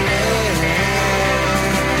love in the air?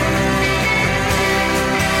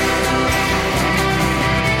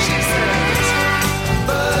 She says,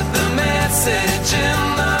 put the message in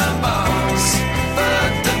the box,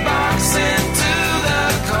 put the box into the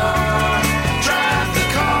car, drive the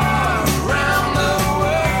car around the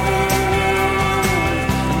world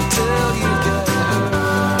until you get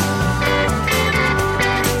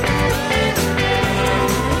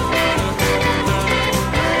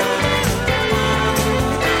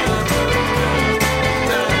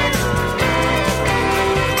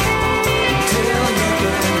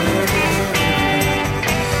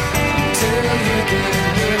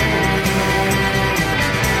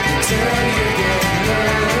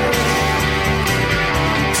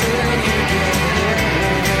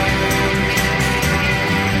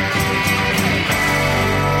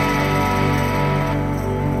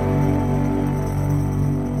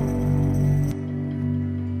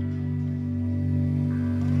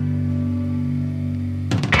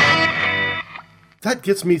That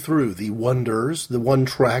gets me through the wonders, the one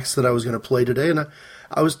tracks that I was going to play today, and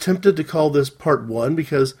I was tempted to call this part one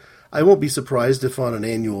because I won't be surprised if on an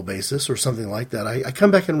annual basis or something like that I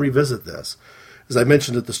come back and revisit this. As I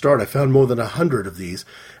mentioned at the start, I found more than 100 of these,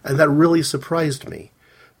 and that really surprised me.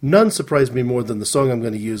 None surprised me more than the song I'm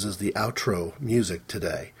going to use as the outro music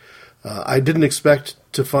today. I didn't expect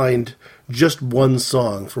to find just one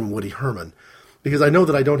song from Woody Herman, because I know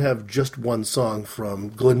that I don't have just one song from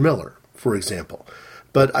Glenn Miller, for example.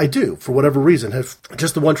 But I do, for whatever reason, have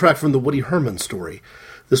just the one track from the Woody Herman story.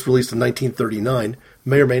 This, released in 1939,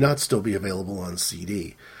 may or may not still be available on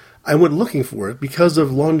CD. I went looking for it because of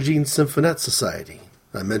Longines Symphonette Society.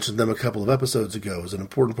 I mentioned them a couple of episodes ago as an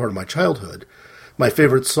important part of my childhood. My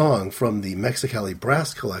favorite song from the Mexicali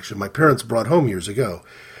Brass collection my parents brought home years ago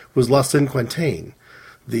was La Cinquantaine.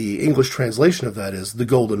 The English translation of that is The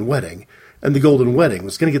Golden Wedding, and The Golden Wedding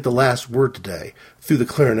was going to get the last word today through the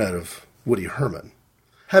clarinet of Woody Herman.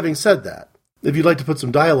 Having said that, if you'd like to put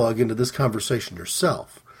some dialogue into this conversation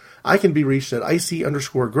yourself, I can be reached at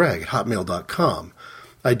ic_greg@hotmail.com.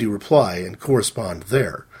 I do reply and correspond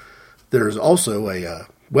there. There's also a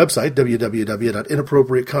website,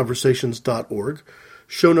 www.inappropriateconversations.org.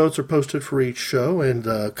 Show notes are posted for each show,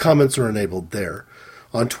 and comments are enabled there.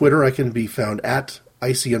 On Twitter, I can be found at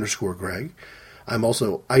ic_greg. I'm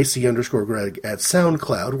also ic_greg at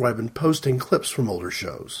SoundCloud, where I've been posting clips from older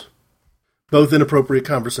shows. Both Inappropriate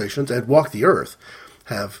Conversations and Walk the Earth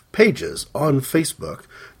have pages on Facebook.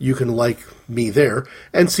 You can like me there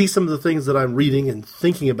and see some of the things that I'm reading and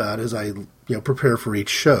thinking about as I prepare for each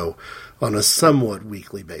show on a somewhat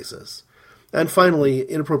weekly basis. And finally,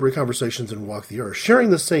 Inappropriate Conversations and Walk the Earth, sharing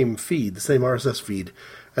the same feed, the same RSS feed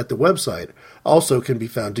at the website, also can be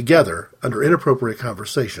found together under Inappropriate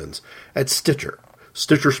Conversations at Stitcher.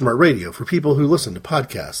 Stitcher Smart Radio for people who listen to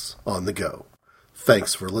podcasts on the go.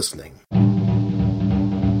 Thanks for listening.